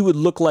what he would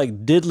look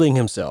like diddling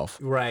himself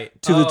Right.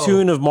 to the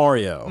tune of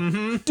Mario.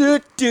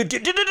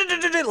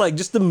 Like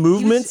just the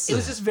movements. It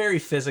was just very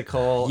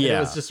physical. and Yeah. It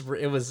was just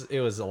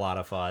it was a lot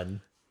of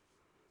fun.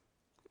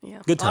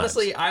 Yeah. Good times.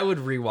 Honestly, I would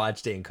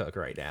rewatch Dane Cook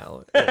right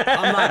now. I know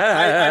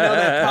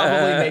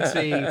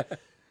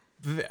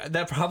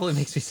that probably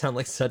makes me sound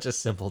like such a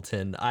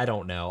simpleton. I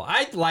don't know.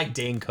 I like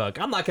Dane Cook.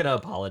 I'm not gonna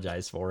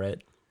apologize for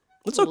it.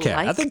 It's okay.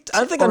 I think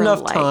or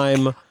enough liked.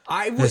 time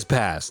I would has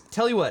passed.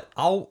 tell you what.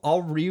 I'll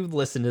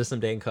re-listen to some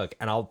Dane Cook,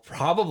 and I'll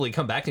probably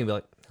come back to you and be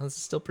like, oh, "This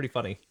is still pretty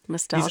funny."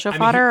 Nostalgia I mean,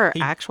 fodder or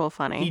he- actual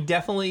funny? He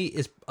definitely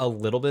is a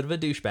little bit of a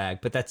douchebag,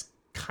 but that's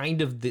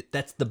kind of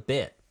that's the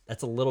bit.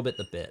 That's a little bit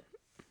the bit.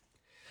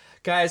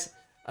 Guys,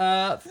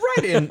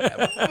 write in.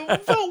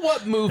 Well,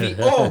 what movie?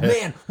 Oh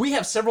man, we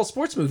have several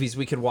sports movies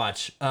we could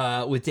watch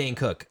with Dane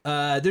Cook.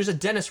 There's a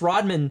Dennis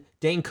Rodman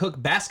Dane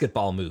Cook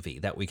basketball movie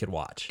that we could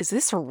watch. Is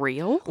this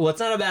real? Well, it's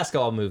not a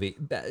basketball movie,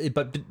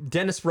 but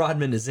Dennis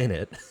Rodman is in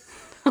it.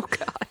 Oh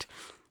God.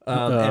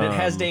 And it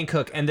has Dane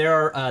Cook, and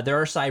there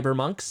are cyber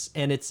monks,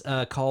 and it's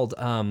called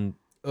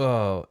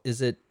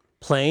is it?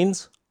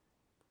 Planes.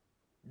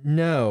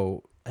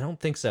 No, I don't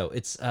think so.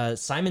 It's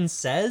Simon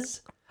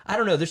Says. I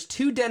don't know. There's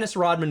two Dennis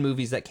Rodman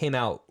movies that came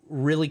out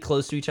really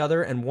close to each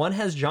other, and one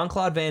has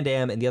Jean-Claude Van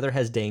Damme, and the other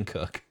has Dane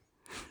Cook.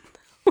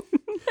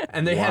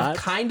 And they have What?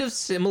 kind of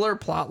similar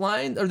plot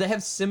lines, or they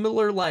have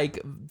similar like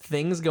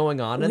things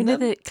going on When in did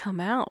them. it come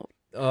out?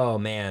 Oh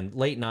man,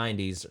 late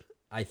 '90s,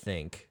 I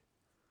think.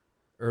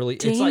 Early.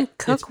 Dane it's like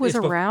Cook was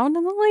it's bef- around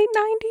in the late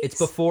 90s? It's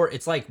before.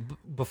 It's like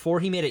before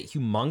he made it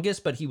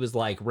humongous, but he was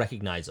like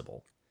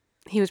recognizable.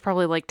 He was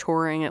probably like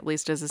touring at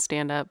least as a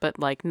stand-up, but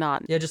like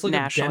not Yeah, just look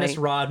nationally. at Dennis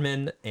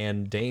Rodman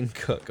and Dane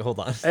Cook. Hold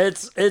on.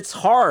 It's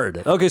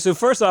hard. Okay, so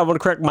first off, I want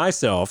to correct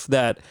myself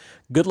that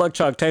Good Luck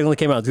Chuck technically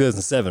came out in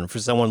 2007. For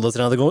someone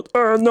listening out there going,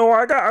 "Oh no,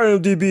 I got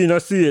IMDb and I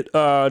see it."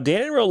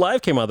 Dan in Real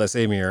Life came out that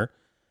same year.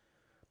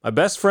 My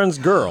Best Friend's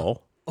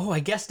Girl. Oh,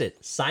 I guessed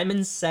it.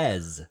 Simon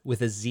Says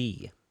with a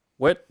Z.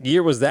 What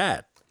year was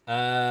that?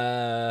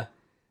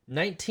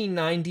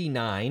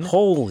 1999.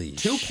 Holy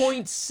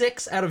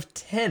 2.6 out of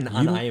 10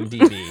 on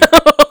IMDb.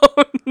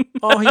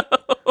 Oh,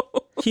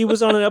 he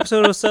was on an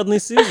episode of Suddenly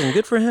Susan.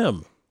 Good for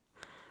him.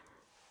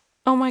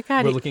 Oh my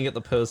God. We're looking at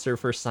the poster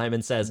for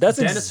Simon Says.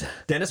 That's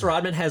Dennis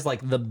Rodman has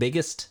like the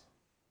biggest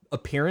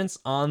appearance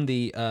on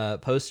the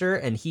poster,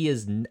 and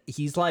he's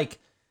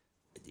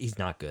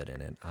not good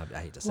in it. I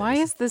hate to say Why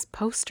this. is this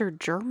poster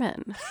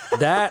German?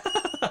 That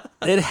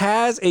it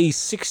has a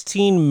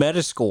 16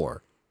 Metascore.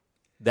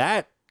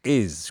 That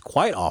is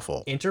quite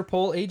awful.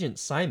 Interpol agent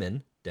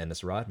Simon,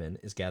 Dennis Rodman,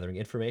 is gathering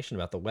information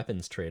about the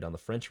weapons trade on the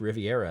French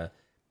Riviera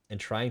and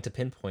trying to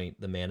pinpoint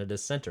the man at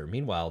his center.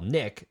 Meanwhile,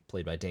 Nick,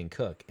 played by Dane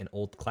Cook, an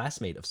old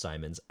classmate of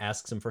Simon's,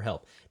 asks him for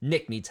help.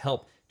 Nick needs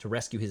help to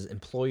rescue his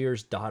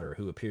employer's daughter,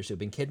 who appears to have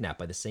been kidnapped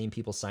by the same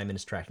people Simon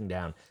is tracking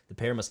down. The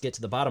pair must get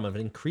to the bottom of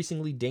an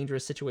increasingly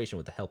dangerous situation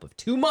with the help of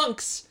two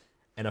monks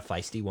and a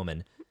feisty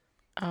woman.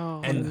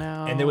 Oh, And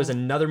no. and there was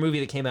another movie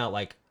that came out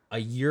like a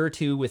year or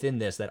two within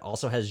this that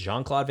also has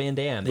Jean-Claude Van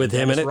Damme With and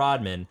him in Dennis it?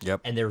 Rodman.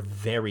 Yep. And they're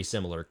very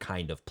similar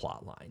kind of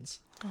plot lines.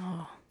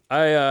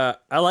 I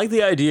like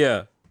the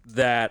idea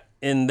that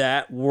in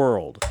that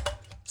world,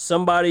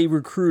 somebody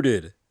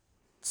recruited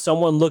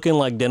someone looking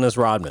like Dennis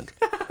Rodman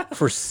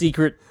for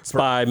secret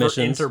spy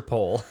missions. For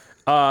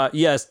Interpol.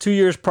 Yes, 2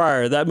 years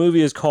prior, that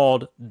movie is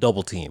called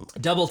Double Team.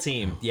 Double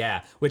Team,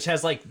 yeah. Which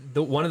has like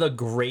one of the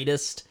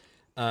greatest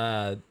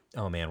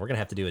oh man, we're gonna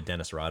have to do a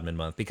Dennis Rodman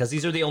month because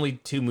these are the only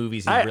two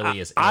movies he really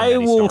is in. I that he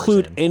will stars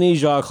include in. any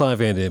Jean-Claude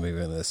Van Damme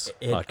movie in this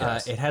It,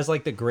 podcast. it has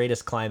like the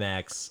greatest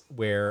climax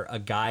where a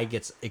guy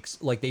gets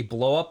like they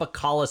blow up a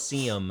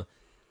coliseum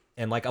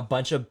and like a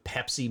bunch of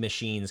Pepsi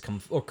machines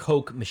come or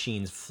Coke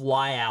machines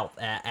fly out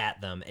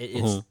at them.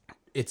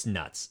 It's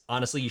nuts.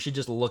 Honestly, you should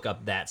just look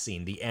up that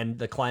scene. The end,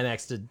 the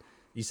climax to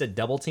you said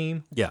Double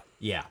Team. Yeah.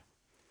 Yeah.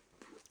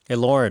 Hey,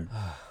 Lauren.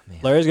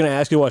 Larry's going to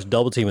ask you to watch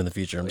Double Team in the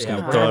future. I'm just Yeah,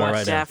 going to we're throw gonna it watch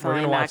right now.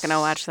 Definitely We're gonna not watch- going to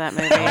watch that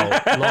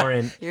movie. Oh,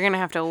 Lauren, You're going to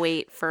have to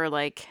wait for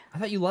like, I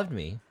thought you loved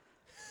me.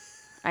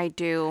 I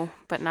do,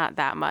 but not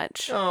that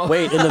much.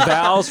 Wait, and the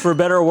vowels for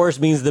better or worse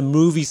means the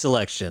movie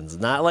selections,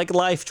 not like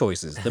life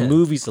choices. The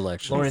movie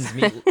selections. Lauren's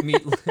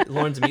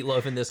Lauren's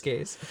meatloaf in this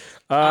case.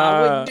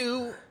 I would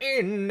do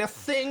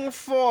anything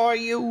for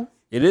you.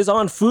 It is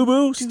on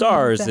Fubu,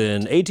 stars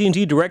in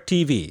AT&T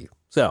DirecTV.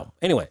 So,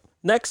 anyway,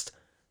 next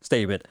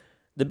statement.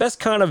 The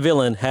best kind of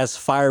villain has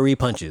fiery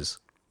punches.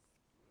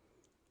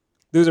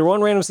 There's a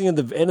one random scene at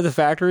the end of the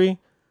factory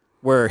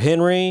where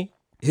Henry,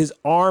 his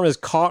arm is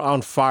caught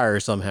on fire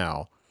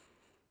somehow,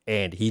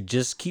 and he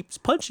just keeps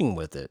punching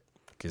with it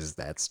because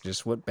that's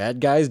just what bad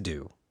guys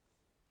do.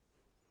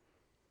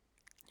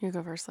 You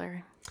go first,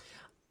 Larry.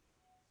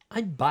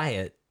 I'd buy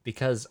it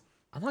because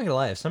I'm not gonna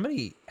lie.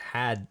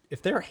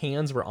 If their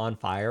hands were on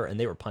fire and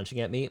they were punching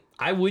at me,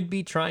 I would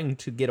be trying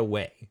to get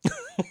away.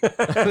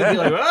 I would be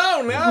like,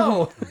 "Oh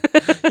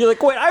no!" You're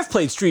like, wait, I've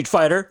played Street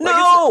Fighter. Like,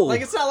 No!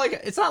 it's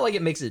not like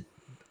it makes it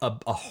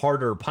a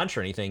harder punch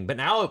or anything. But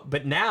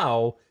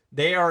now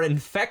They are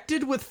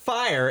infected with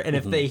fire, and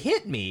if they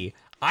hit me,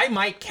 I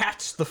might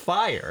catch the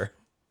fire.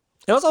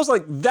 And I was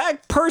like,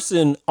 that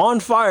person on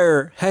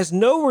fire has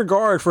no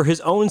regard for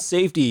his own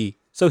safety.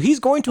 So he's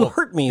going to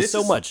hurt me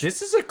so much.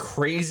 This is a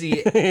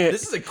crazy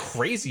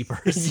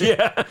person.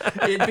 Yeah.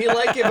 It'd be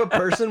like if a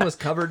person was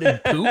covered in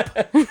poop.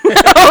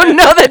 Oh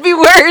no, that'd be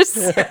worse.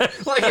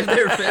 Like if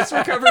their fists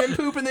were covered in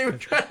poop and they were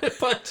trying to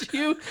punch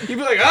you, you'd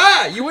be like,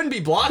 you wouldn't be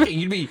blocking,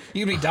 you'd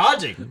be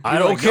dodging. I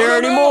don't care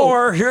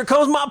anymore. Here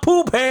comes my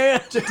poop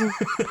hand.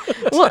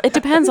 Well, it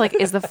depends. Like,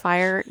 is the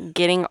fire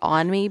getting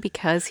on me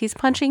because he's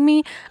punching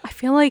me? I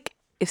feel like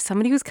if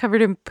somebody was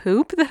covered in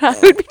poop, then I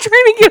would be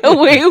trying to get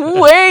away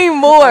way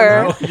more.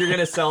 Oh, no. You're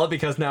gonna sell it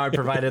because now I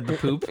provided the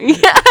poop. Yeah,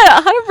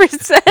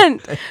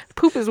 100%.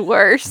 Poop is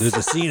worse. There's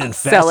a scene in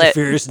Sell Fast and it.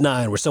 Furious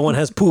 9 where someone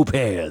has poop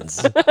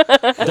hands.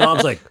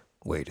 Dom's like,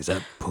 wait, is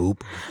that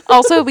poop?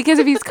 Also, because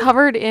if he's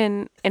covered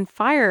in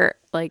fire,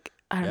 like,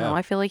 I don't Yeah. know,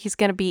 I feel like he's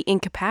going to be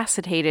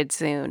incapacitated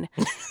soon.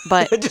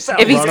 But Just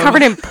if he's outrun him.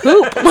 covered in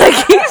poop,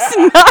 like, he's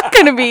not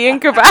going to be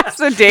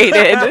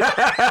incapacitated.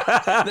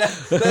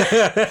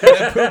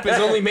 That poop is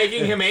only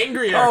making him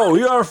angrier. Oh,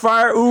 you're on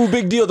fire? Ooh,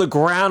 big deal. The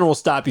ground will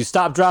stop you.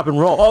 Stop, drop, and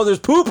roll. Oh, there's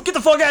poop? Get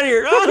the fuck out of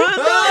here.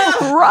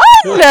 Run!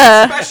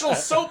 Special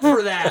soap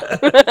for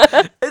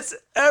that. It's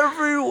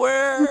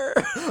everywhere.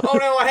 Oh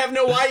no, I have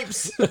no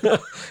wipes.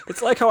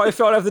 It's like how I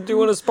felt after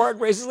doing a Spartan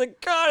race. It's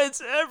like, God,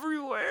 it's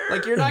everywhere.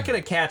 Like you're not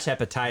gonna catch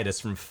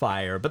hepatitis from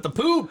fire, but the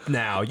poop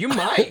now you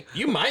might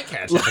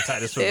catch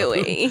hepatitis from the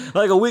poop. Ewy.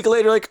 Like a week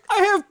later, like, I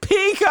have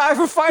pink eye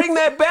for fighting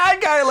that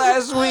bad guy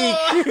last week.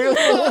 You're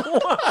like,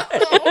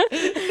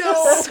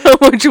 So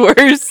much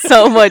worse.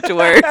 So much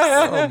worse.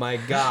 Oh my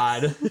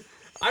god.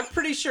 I'm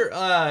pretty sure,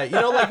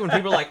 like when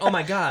people are like, oh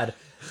my god,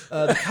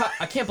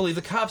 I can't believe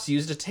the cops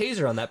used a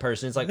taser on that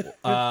person. It's like,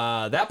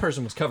 that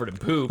person was covered in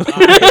poop.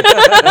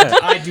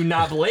 I do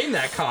not blame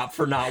that cop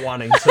for not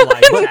wanting to,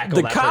 like, tackle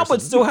the that cop person.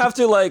 would still have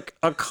to, like,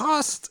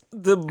 accost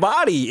the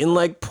body and,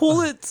 like,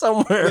 pull it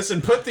somewhere.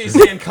 Listen, put these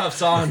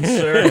handcuffs on,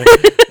 sir.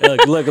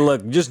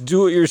 Look, just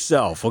do it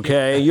yourself,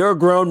 okay? You're a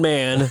grown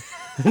man.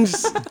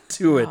 Just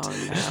do it. Oh,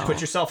 Just no. put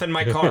yourself in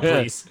my car,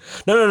 please.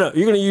 No.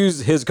 You're going to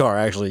use his car,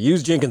 actually.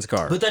 Use Jenkins'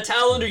 car. Put that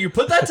towel under you.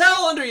 Put that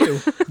towel under you.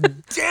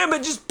 Damn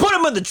it, just put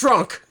him in the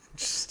trunk.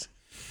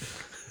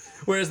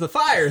 Whereas the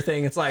fire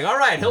thing, it's like, all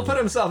right, he'll put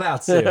himself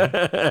out soon.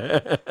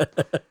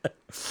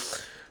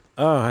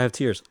 Oh, I have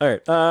tears. All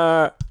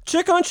right.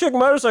 Chick on chick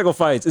motorcycle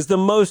fights is the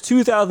most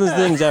 2000s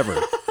things ever.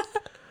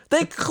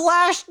 They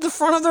clashed the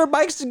front of their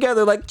bikes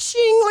together like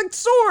ching, like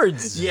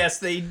swords. Yes,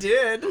 they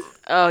did.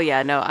 Oh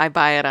yeah, no, I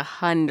buy it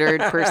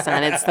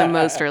 100%. It's the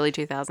most early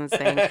 2000s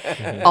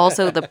thing.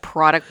 Also, the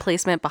product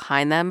placement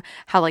behind them,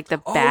 how like the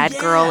bad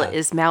girl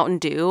is Mountain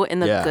Dew and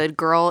the good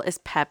girl is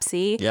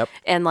Pepsi. Yep.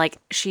 And like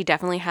she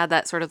definitely had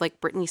that sort of like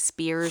Britney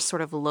Spears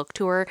sort of look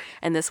to her.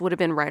 And this would have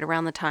been right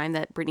around the time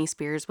that Britney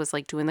Spears was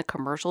like doing the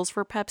commercials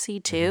for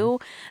Pepsi too.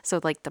 So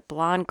like the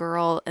blonde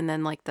girl and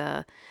then like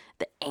the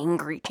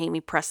angry Jamie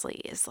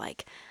Presley is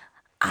like,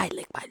 I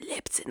lick my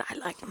lips and I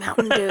like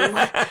Mountain Dew.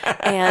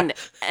 and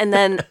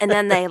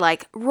then they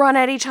like run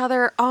at each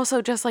other.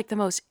 Also just like the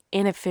most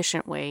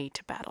inefficient way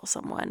to battle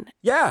someone.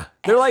 Yeah,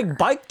 they're like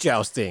bike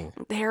jousting.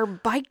 They're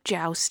bike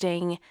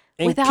jousting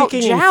And without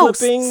kicking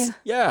jousts. and flipping.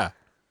 Yeah.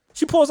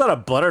 She pulls out a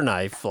butter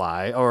knife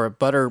fly or a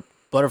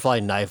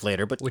butterfly knife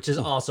later, but Which is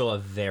also a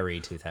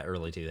very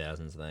early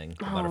 2000s thing.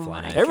 The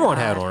butterfly knife. everyone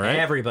had one, right?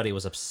 Everybody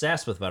was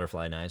obsessed with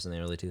butterfly knives in the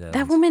early 2000s.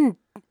 That woman,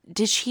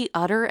 did she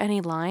utter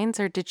any lines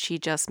or did she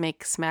just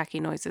make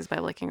smacky noises by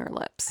licking her I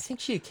lips? think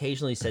she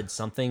occasionally said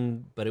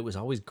something, but it was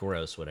always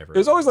gross, whatever. It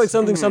was always like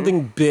something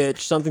bitch,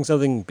 something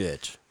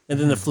bitch. And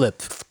then the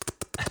flip.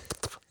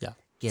 Yeah.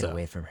 Get So.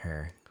 away from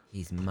her.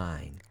 He's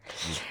mine,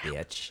 you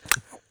bitch.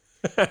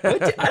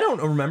 I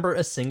don't remember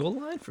a single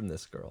line from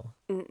this girl.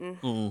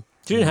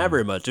 She didn't have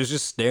very much. It was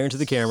just staring to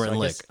the camera So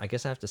and I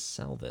guess I have to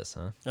sell this,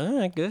 huh?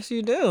 I guess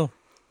you do.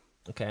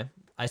 Okay,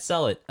 I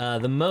sell it.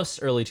 The most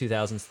early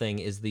 2000s thing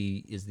is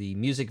the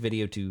music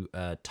video to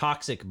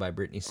 "Toxic" by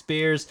Britney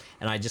Spears,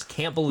 and I just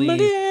can't believe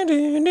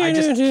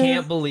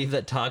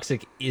that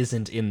 "Toxic"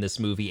 isn't in this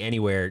movie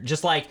anywhere.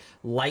 Just like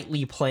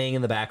lightly playing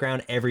in the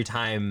background every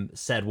time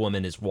said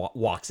woman is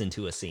walks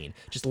into a scene,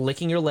 just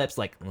licking your lips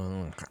like.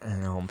 Are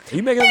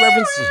you making a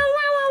reference?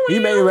 Are you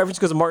making a reference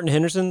because Martin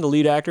Henderson, the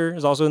lead actor,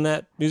 is also in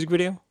that music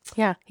video?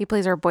 Yeah, he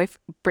plays her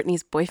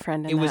Britney's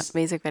boyfriend in that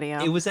music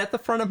video. It was at the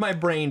front of my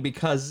brain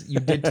because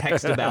you did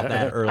text about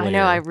that earlier. I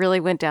know, I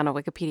really went down a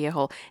Wikipedia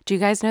hole. Do you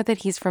guys know that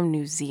he's from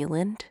New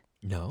Zealand?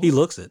 No, He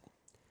looks it.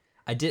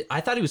 I did. I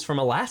thought he was from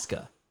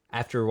Alaska.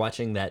 After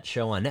watching that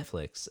show on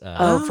Netflix.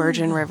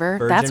 Virgin River.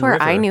 Virgin That's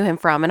where I River. knew him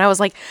from. And I was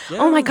like,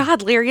 oh my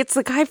God, Larry, it's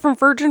the guy from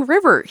Virgin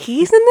River.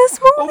 He's in this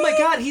movie? Oh my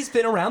God, he's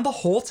been around the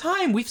whole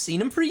time. We've seen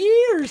him for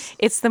years.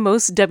 It's the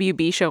most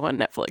WB show on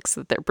Netflix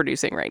that they're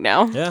producing right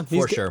now. Yeah,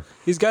 sure.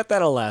 He's got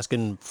that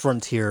Alaskan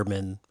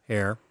frontierman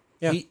hair.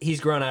 Yeah.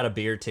 He's grown out a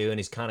beard too, and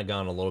he's kind of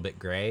gone a little bit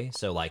gray.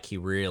 So like he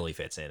really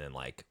fits in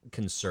like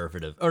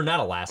conservative, or not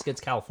Alaska,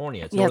 it's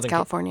California. Yeah, it's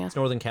California. It's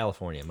Northern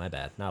California. My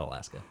bad, not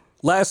Alaska.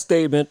 last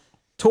statement,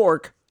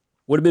 Torque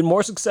would have been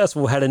more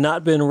successful had it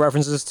not been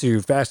references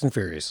to Fast and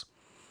Furious.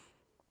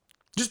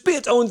 Just be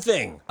its own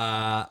thing.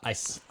 I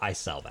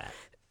sell that.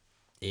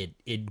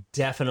 It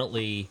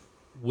definitely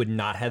would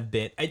not have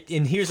been.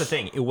 And here's the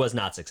thing: it was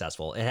not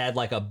successful. It had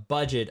like a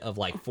budget of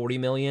like 40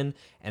 million,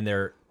 and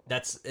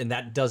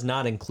that does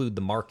not include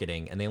the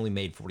marketing, and they only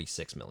made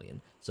 46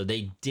 million. So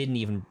they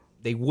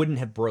wouldn't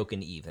have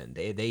broken even.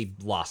 They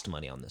lost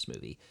money on this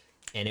movie,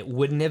 and it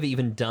wouldn't have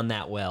even done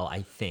that well,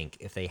 I think,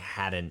 if they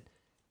hadn't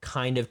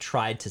kind of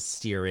tried to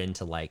steer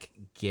into like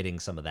getting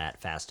some of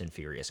that Fast and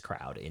Furious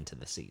crowd into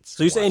the seats.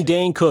 So you're saying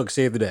Dane Cook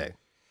saved the day?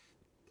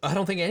 I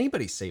don't think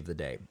anybody saved the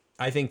day.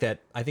 I think that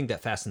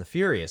Fast and the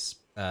Furious,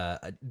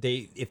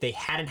 if they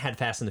hadn't had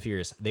Fast and the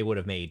Furious, they would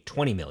have made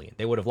 20 million.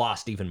 They would have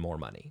lost even more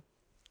money.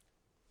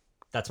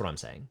 That's what I'm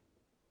saying.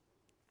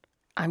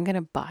 I'm going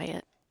to buy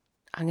it.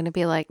 I'm going to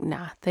be like,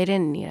 nah, they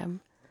didn't need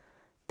them.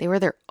 They were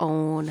their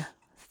own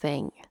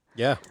thing.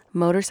 Yeah.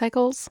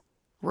 Motorcycles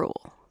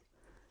rule.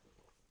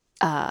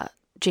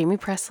 Jamie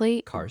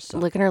Presley Cars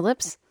suck. licking her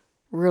lips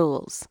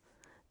rules.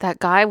 That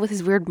guy with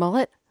his weird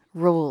mullet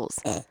rules.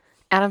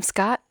 Adam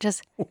Scott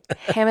just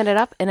hamming it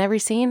up in every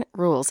scene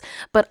rules.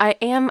 But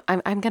I'm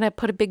going to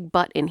put a big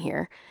but in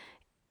here.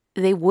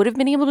 They would have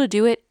been able to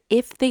do it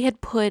if they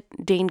had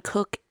put Dane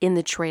Cook in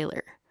the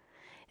trailer.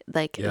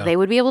 Like, they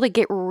would be able to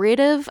get rid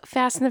of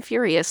Fast and the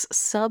Furious,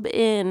 sub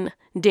in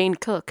Dane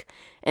Cook,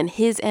 and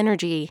his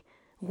energy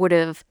would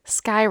have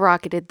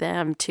skyrocketed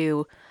them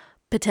to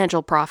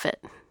potential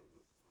profit.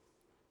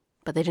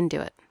 But they didn't do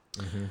it.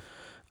 Mm-hmm.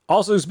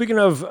 Also, speaking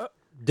of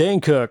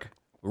Dane Cook,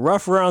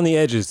 Rough Around the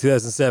Edges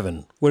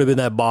 2007 would have been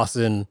that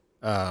Boston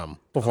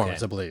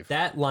performance, I believe.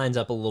 That lines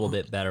up a little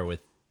bit better with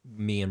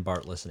me and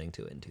Bart listening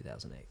to it in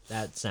 2008.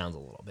 That sounds a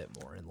little bit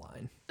more in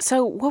line.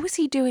 So what was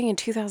he doing in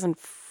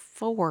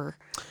 2004?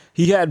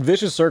 He had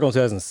Vicious Circle in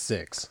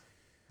 2006.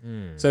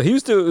 So he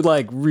was still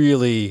like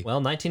really...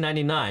 Well,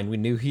 1999, we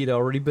knew he'd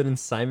already been in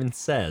Simon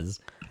Says.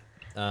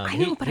 I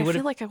know, but I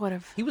feel like I would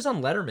have... He was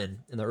on Letterman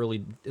in the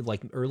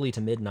early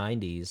to mid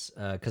 90s.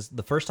 Because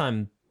the first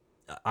time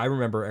I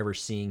remember ever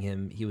seeing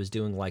him, he was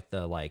doing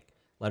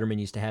Letterman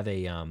used to have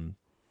a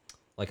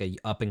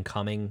up and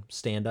coming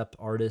stand up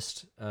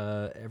artist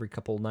every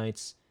couple of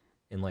nights,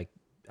 and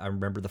I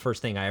remember the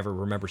first thing I ever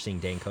remember seeing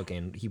Dane Cook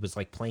in, he was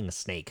like playing a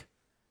snake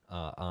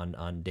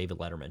on David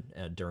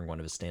Letterman during one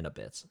of his stand up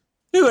bits.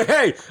 He's like,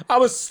 hey,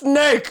 I'm a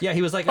snake. Yeah,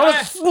 he was like, I'm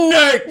a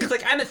snake. He's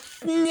like, I'm a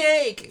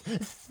snake.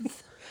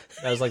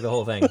 That was like the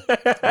whole thing.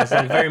 That's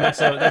like very much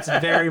so. That's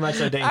very much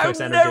so Dane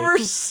Cook's energy. I've never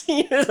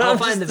seen it. I'll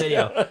find the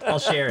video. I'll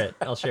share it.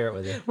 I'll share it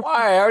with you.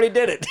 Why? I already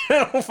did it.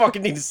 I don't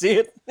fucking need to see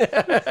it.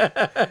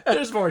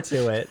 There's more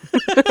to it.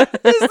 Is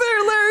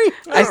there, Larry?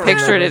 I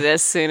pictured it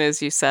as soon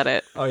as you said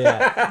it. Oh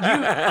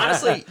yeah.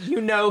 Honestly,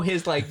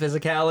 his like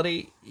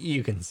physicality.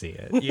 You can see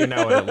it. You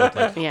know what it looked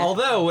like. Yeah.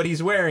 Although what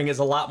he's wearing is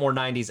a lot more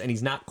 90s, and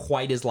he's not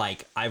quite as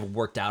like I've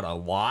worked out a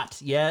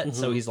lot yet.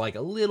 So he's like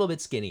a little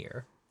bit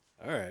skinnier.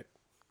 All right.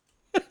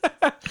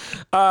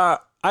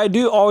 I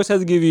do always have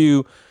to give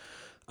you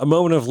a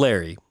moment of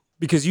Larry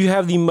because you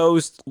have the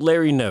most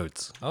Larry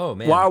notes. Oh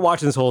man! While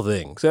watching this whole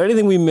thing, so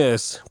anything we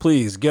miss,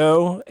 please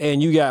go.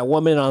 And you got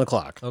 1 minute on the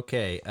clock.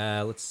 Okay,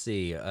 let's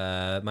see.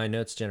 My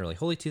notes generally.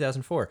 Holy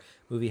 2004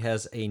 movie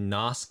has a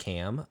NOS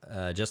cam,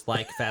 just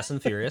like Fast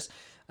and Furious.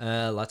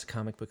 Lots of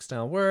comic book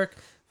style work.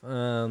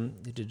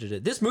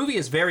 This movie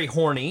is very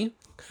horny.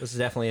 This is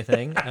definitely a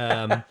thing.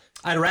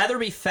 I'd rather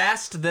be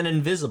fast than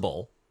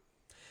invisible.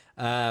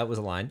 Was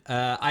a line.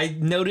 I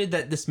noted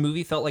that this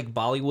movie felt like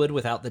Bollywood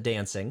without the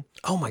dancing.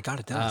 Oh my god,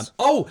 it does.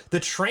 The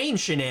train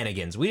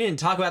shenanigans. We didn't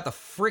talk about the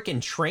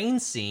freaking train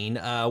scene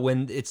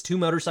when it's two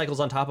motorcycles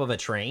on top of a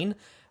train.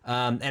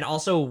 And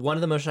also one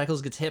of the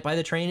motorcycles gets hit by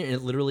the train and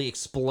it literally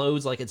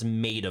explodes like it's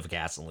made of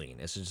gasoline.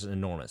 It's just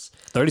enormous.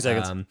 30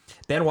 seconds.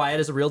 Ben Wyatt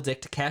is a real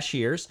dick to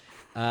cashiers.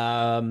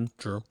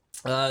 True.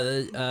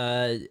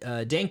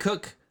 Dane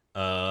Cook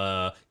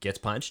gets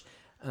punched.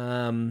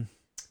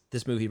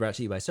 This movie brought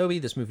to you by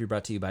Sobe. This movie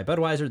brought to you by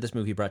Budweiser. This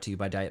movie brought to you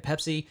by Diet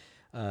Pepsi.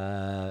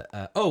 Ben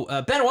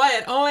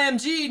Wyatt,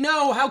 OMG,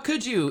 no, how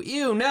could you?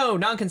 Ew, no,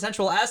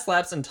 non-consensual ass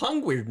slaps and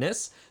tongue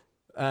weirdness.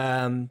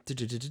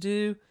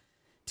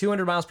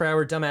 200 miles per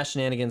hour, dumbass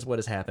shenanigans, what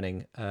is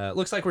happening?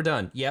 Looks like we're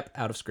done. Yep,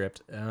 out of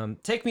script.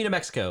 Take me to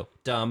Mexico,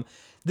 dumb.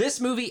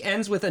 This movie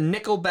ends with a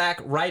Nickelback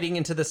riding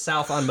into the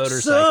South on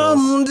motorcycles.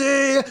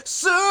 Someday,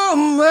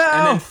 somehow,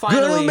 and then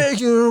finally, gonna make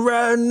you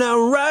right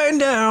now, right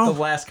now. The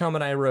last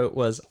comment I wrote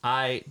was,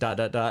 I ...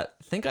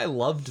 think I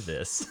loved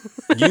this.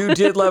 You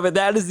did love it.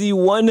 That is the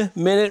 1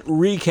 minute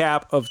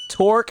recap of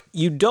Torque.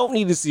 You don't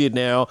need to see it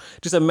now.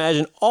 Just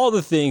imagine all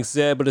the things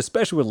said, but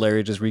especially with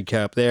Larry just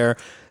recap there.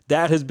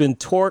 That has been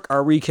Torque,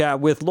 our recap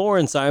with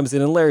Lauren Simonson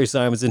and Larry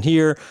Simonson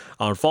here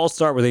on False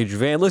Start with Adrian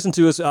Van. Listen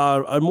to us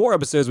on more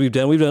episodes we've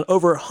done. We've done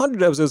over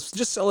 100 episodes.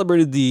 Just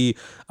celebrated the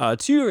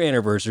 2-year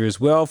anniversary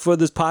as well for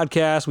this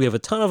podcast. We have a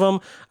ton of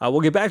them.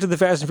 We'll get back to the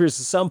Fast and Furious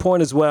at some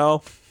point as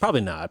well. Probably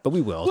not, but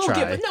we will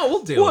try.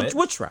 We'll do it.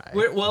 We'll try.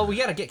 We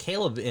got to get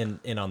Caleb in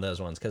on those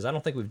ones because I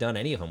don't think we've done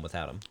any of them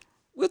without him.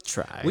 We'll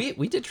try.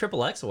 We did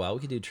Triple X a while.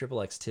 We could do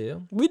Triple X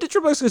too. We did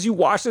Triple X because you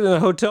watched it in a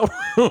hotel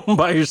room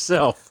by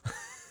yourself.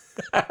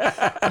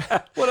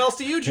 What else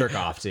do you jerk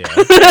off to?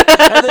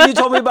 And then you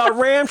told me about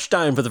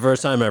Rammstein for the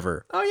first time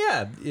ever. Oh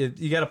yeah,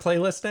 you got a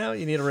playlist now.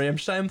 You need a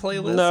Rammstein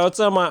playlist. No, it's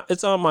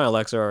on my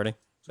Alexa already.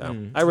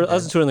 So I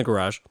listen to it in the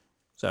garage.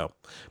 So,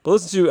 but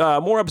listen to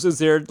more episodes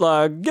there.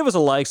 Give us a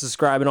like,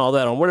 subscribe, and all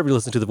that on whatever you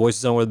listen to the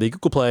voices on, whether it be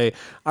Google Play,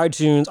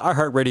 iTunes,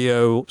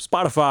 iHeartRadio,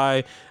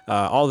 Spotify,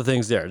 all the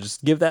things there.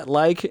 Just give that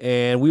like,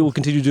 and we will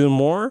continue doing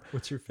more.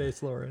 What's your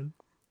face, Lauren?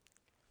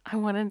 I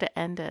wanted to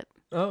end it.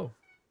 Oh.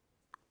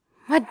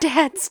 My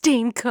dad's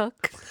Dane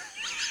Cook.